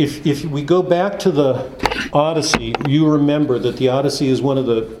 If we go back to the Odyssey, you remember that the Odyssey is one of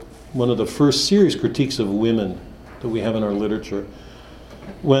the first serious critiques of women that we have in our literature.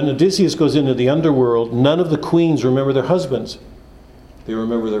 When Odysseus goes into the underworld, none of the queens remember their husbands. They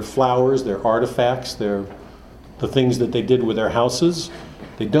remember their flowers, their artifacts, the things that they did with their houses.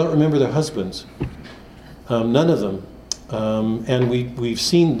 They don't remember their husbands. None of them. And we've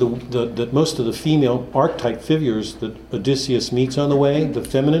seen that most of the female archetype figures that Odysseus meets on the way, the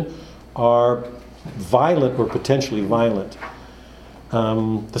feminine, are violent or potentially violent.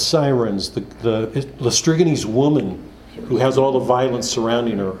 The sirens, the Laestrygone's woman, who has all the violence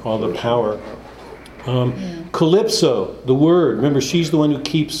surrounding her, all the power. Calypso, the word. Remember, she's the one who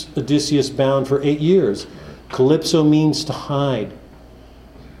keeps Odysseus bound for 8 years. Calypso means to hide.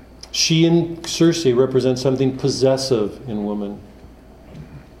 She and Circe represent something possessive in woman.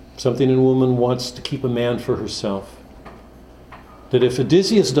 Something in woman wants to keep a man for herself. That if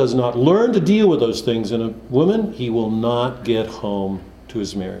Odysseus does not learn to deal with those things in a woman, he will not get home to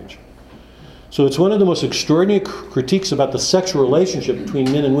his marriage. So it's one of the most extraordinary critiques about the sexual relationship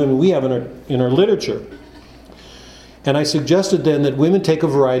between men and women we have in our literature. And I suggested then that women take a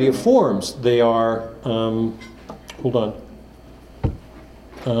variety of forms. They are, hold on.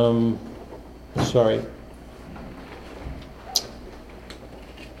 Sorry.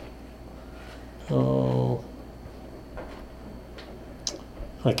 Oh,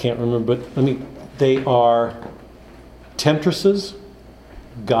 I can't remember, but they are temptresses,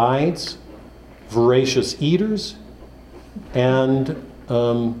 guides, voracious eaters, and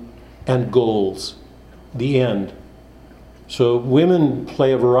goals, the end. So women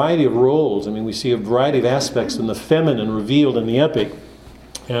play a variety of roles. We see a variety of aspects in the feminine revealed in the epic.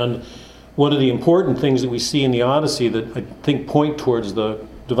 And one of the important things that we see in the Odyssey that I think point towards the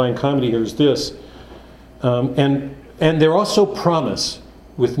Divine Comedy here is this. And they're also promise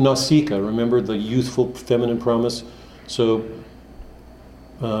with Nausicaa. Remember the youthful feminine promise? So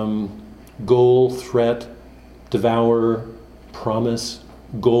goal, threat, devourer, promise,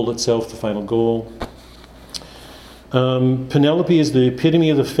 goal itself, the final goal. Penelope is the epitome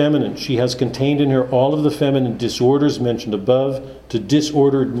of the feminine. She has contained in her all of the feminine disorders mentioned above to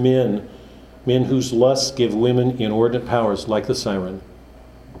disordered men, men whose lusts give women inordinate powers, like the siren.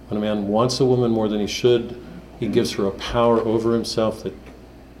 When a man wants a woman more than he should, he gives her a power over himself that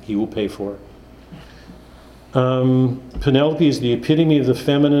he will pay for. Penelope is the epitome of the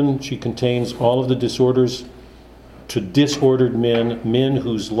feminine. She contains all of the disorders to disordered men, men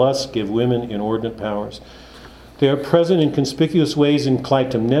whose lusts give women inordinate powers. They are present in conspicuous ways in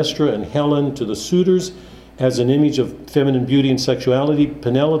Clytemnestra and Helen to the suitors as an image of feminine beauty and sexuality.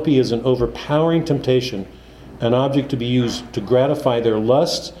 Penelope is an overpowering temptation, an object to be used to gratify their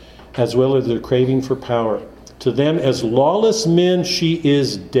lusts as well as their craving for power. To them, as lawless men, she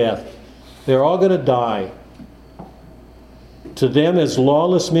is death. They're all going to die. To them, as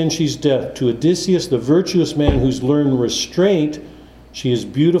lawless men, she's death. To Odysseus, the virtuous man who's learned restraint, she is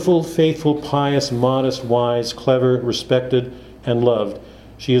beautiful, faithful, pious, modest, wise, clever, respected, and loved.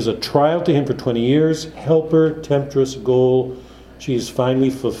 She is a trial to him for 20 years, helper, temptress, goal. She is finally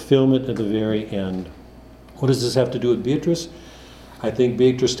fulfillment at the very end. What does this have to do with Beatrice? I think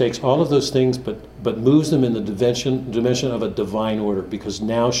Beatrice takes all of those things but moves them in the dimension of a divine order, because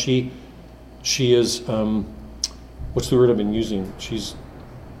now she is, what's the word I've been using? She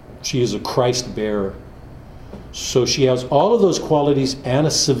is a Christ bearer. So she has all of those qualities and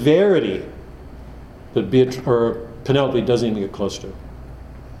a severity that Penelope doesn't even get close to.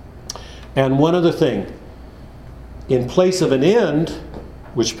 And one other thing, in place of an end,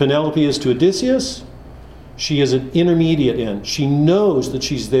 which Penelope is to Odysseus, she is an intermediate end. She knows that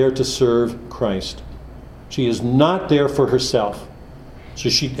she's there to serve Christ. She is not there for herself. So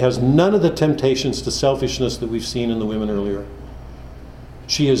she has none of the temptations to selfishness that we've seen in the women earlier.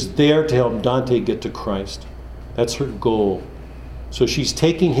 She is there to help Dante get to Christ. That's her goal. So she's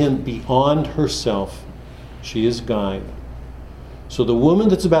taking him beyond herself. She is guide. So the woman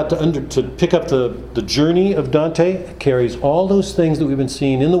that's about to pick up the journey of Dante carries all those things that we've been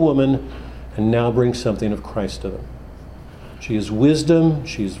seeing in the woman and now brings something of Christ to them. She is wisdom,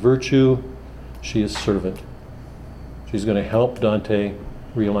 she is virtue, she is servant. She's going to help Dante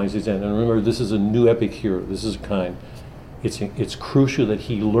realize his end. And remember, this is a new epic hero. This is kind. It's crucial that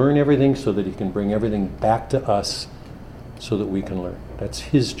he learn everything so that he can bring everything back to us so that we can learn. That's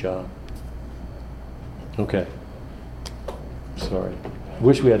his job. Okay. Sorry.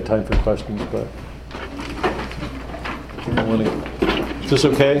 Wish we had time for questions, but I want to. Is this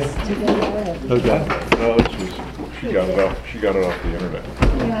okay? Okay. No, she got it off the internet.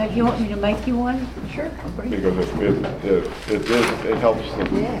 Yeah, I if you want me to make you one, sure. Because it helps the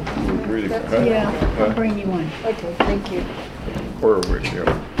reading. Yeah, I'll bring you one. Okay, thank you. Or we, you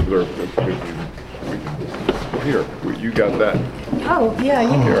know, here, you got that. Oh, yeah, you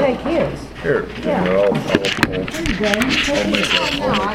can take his. Here, Yeah. and I'll There you go. Take make his. that.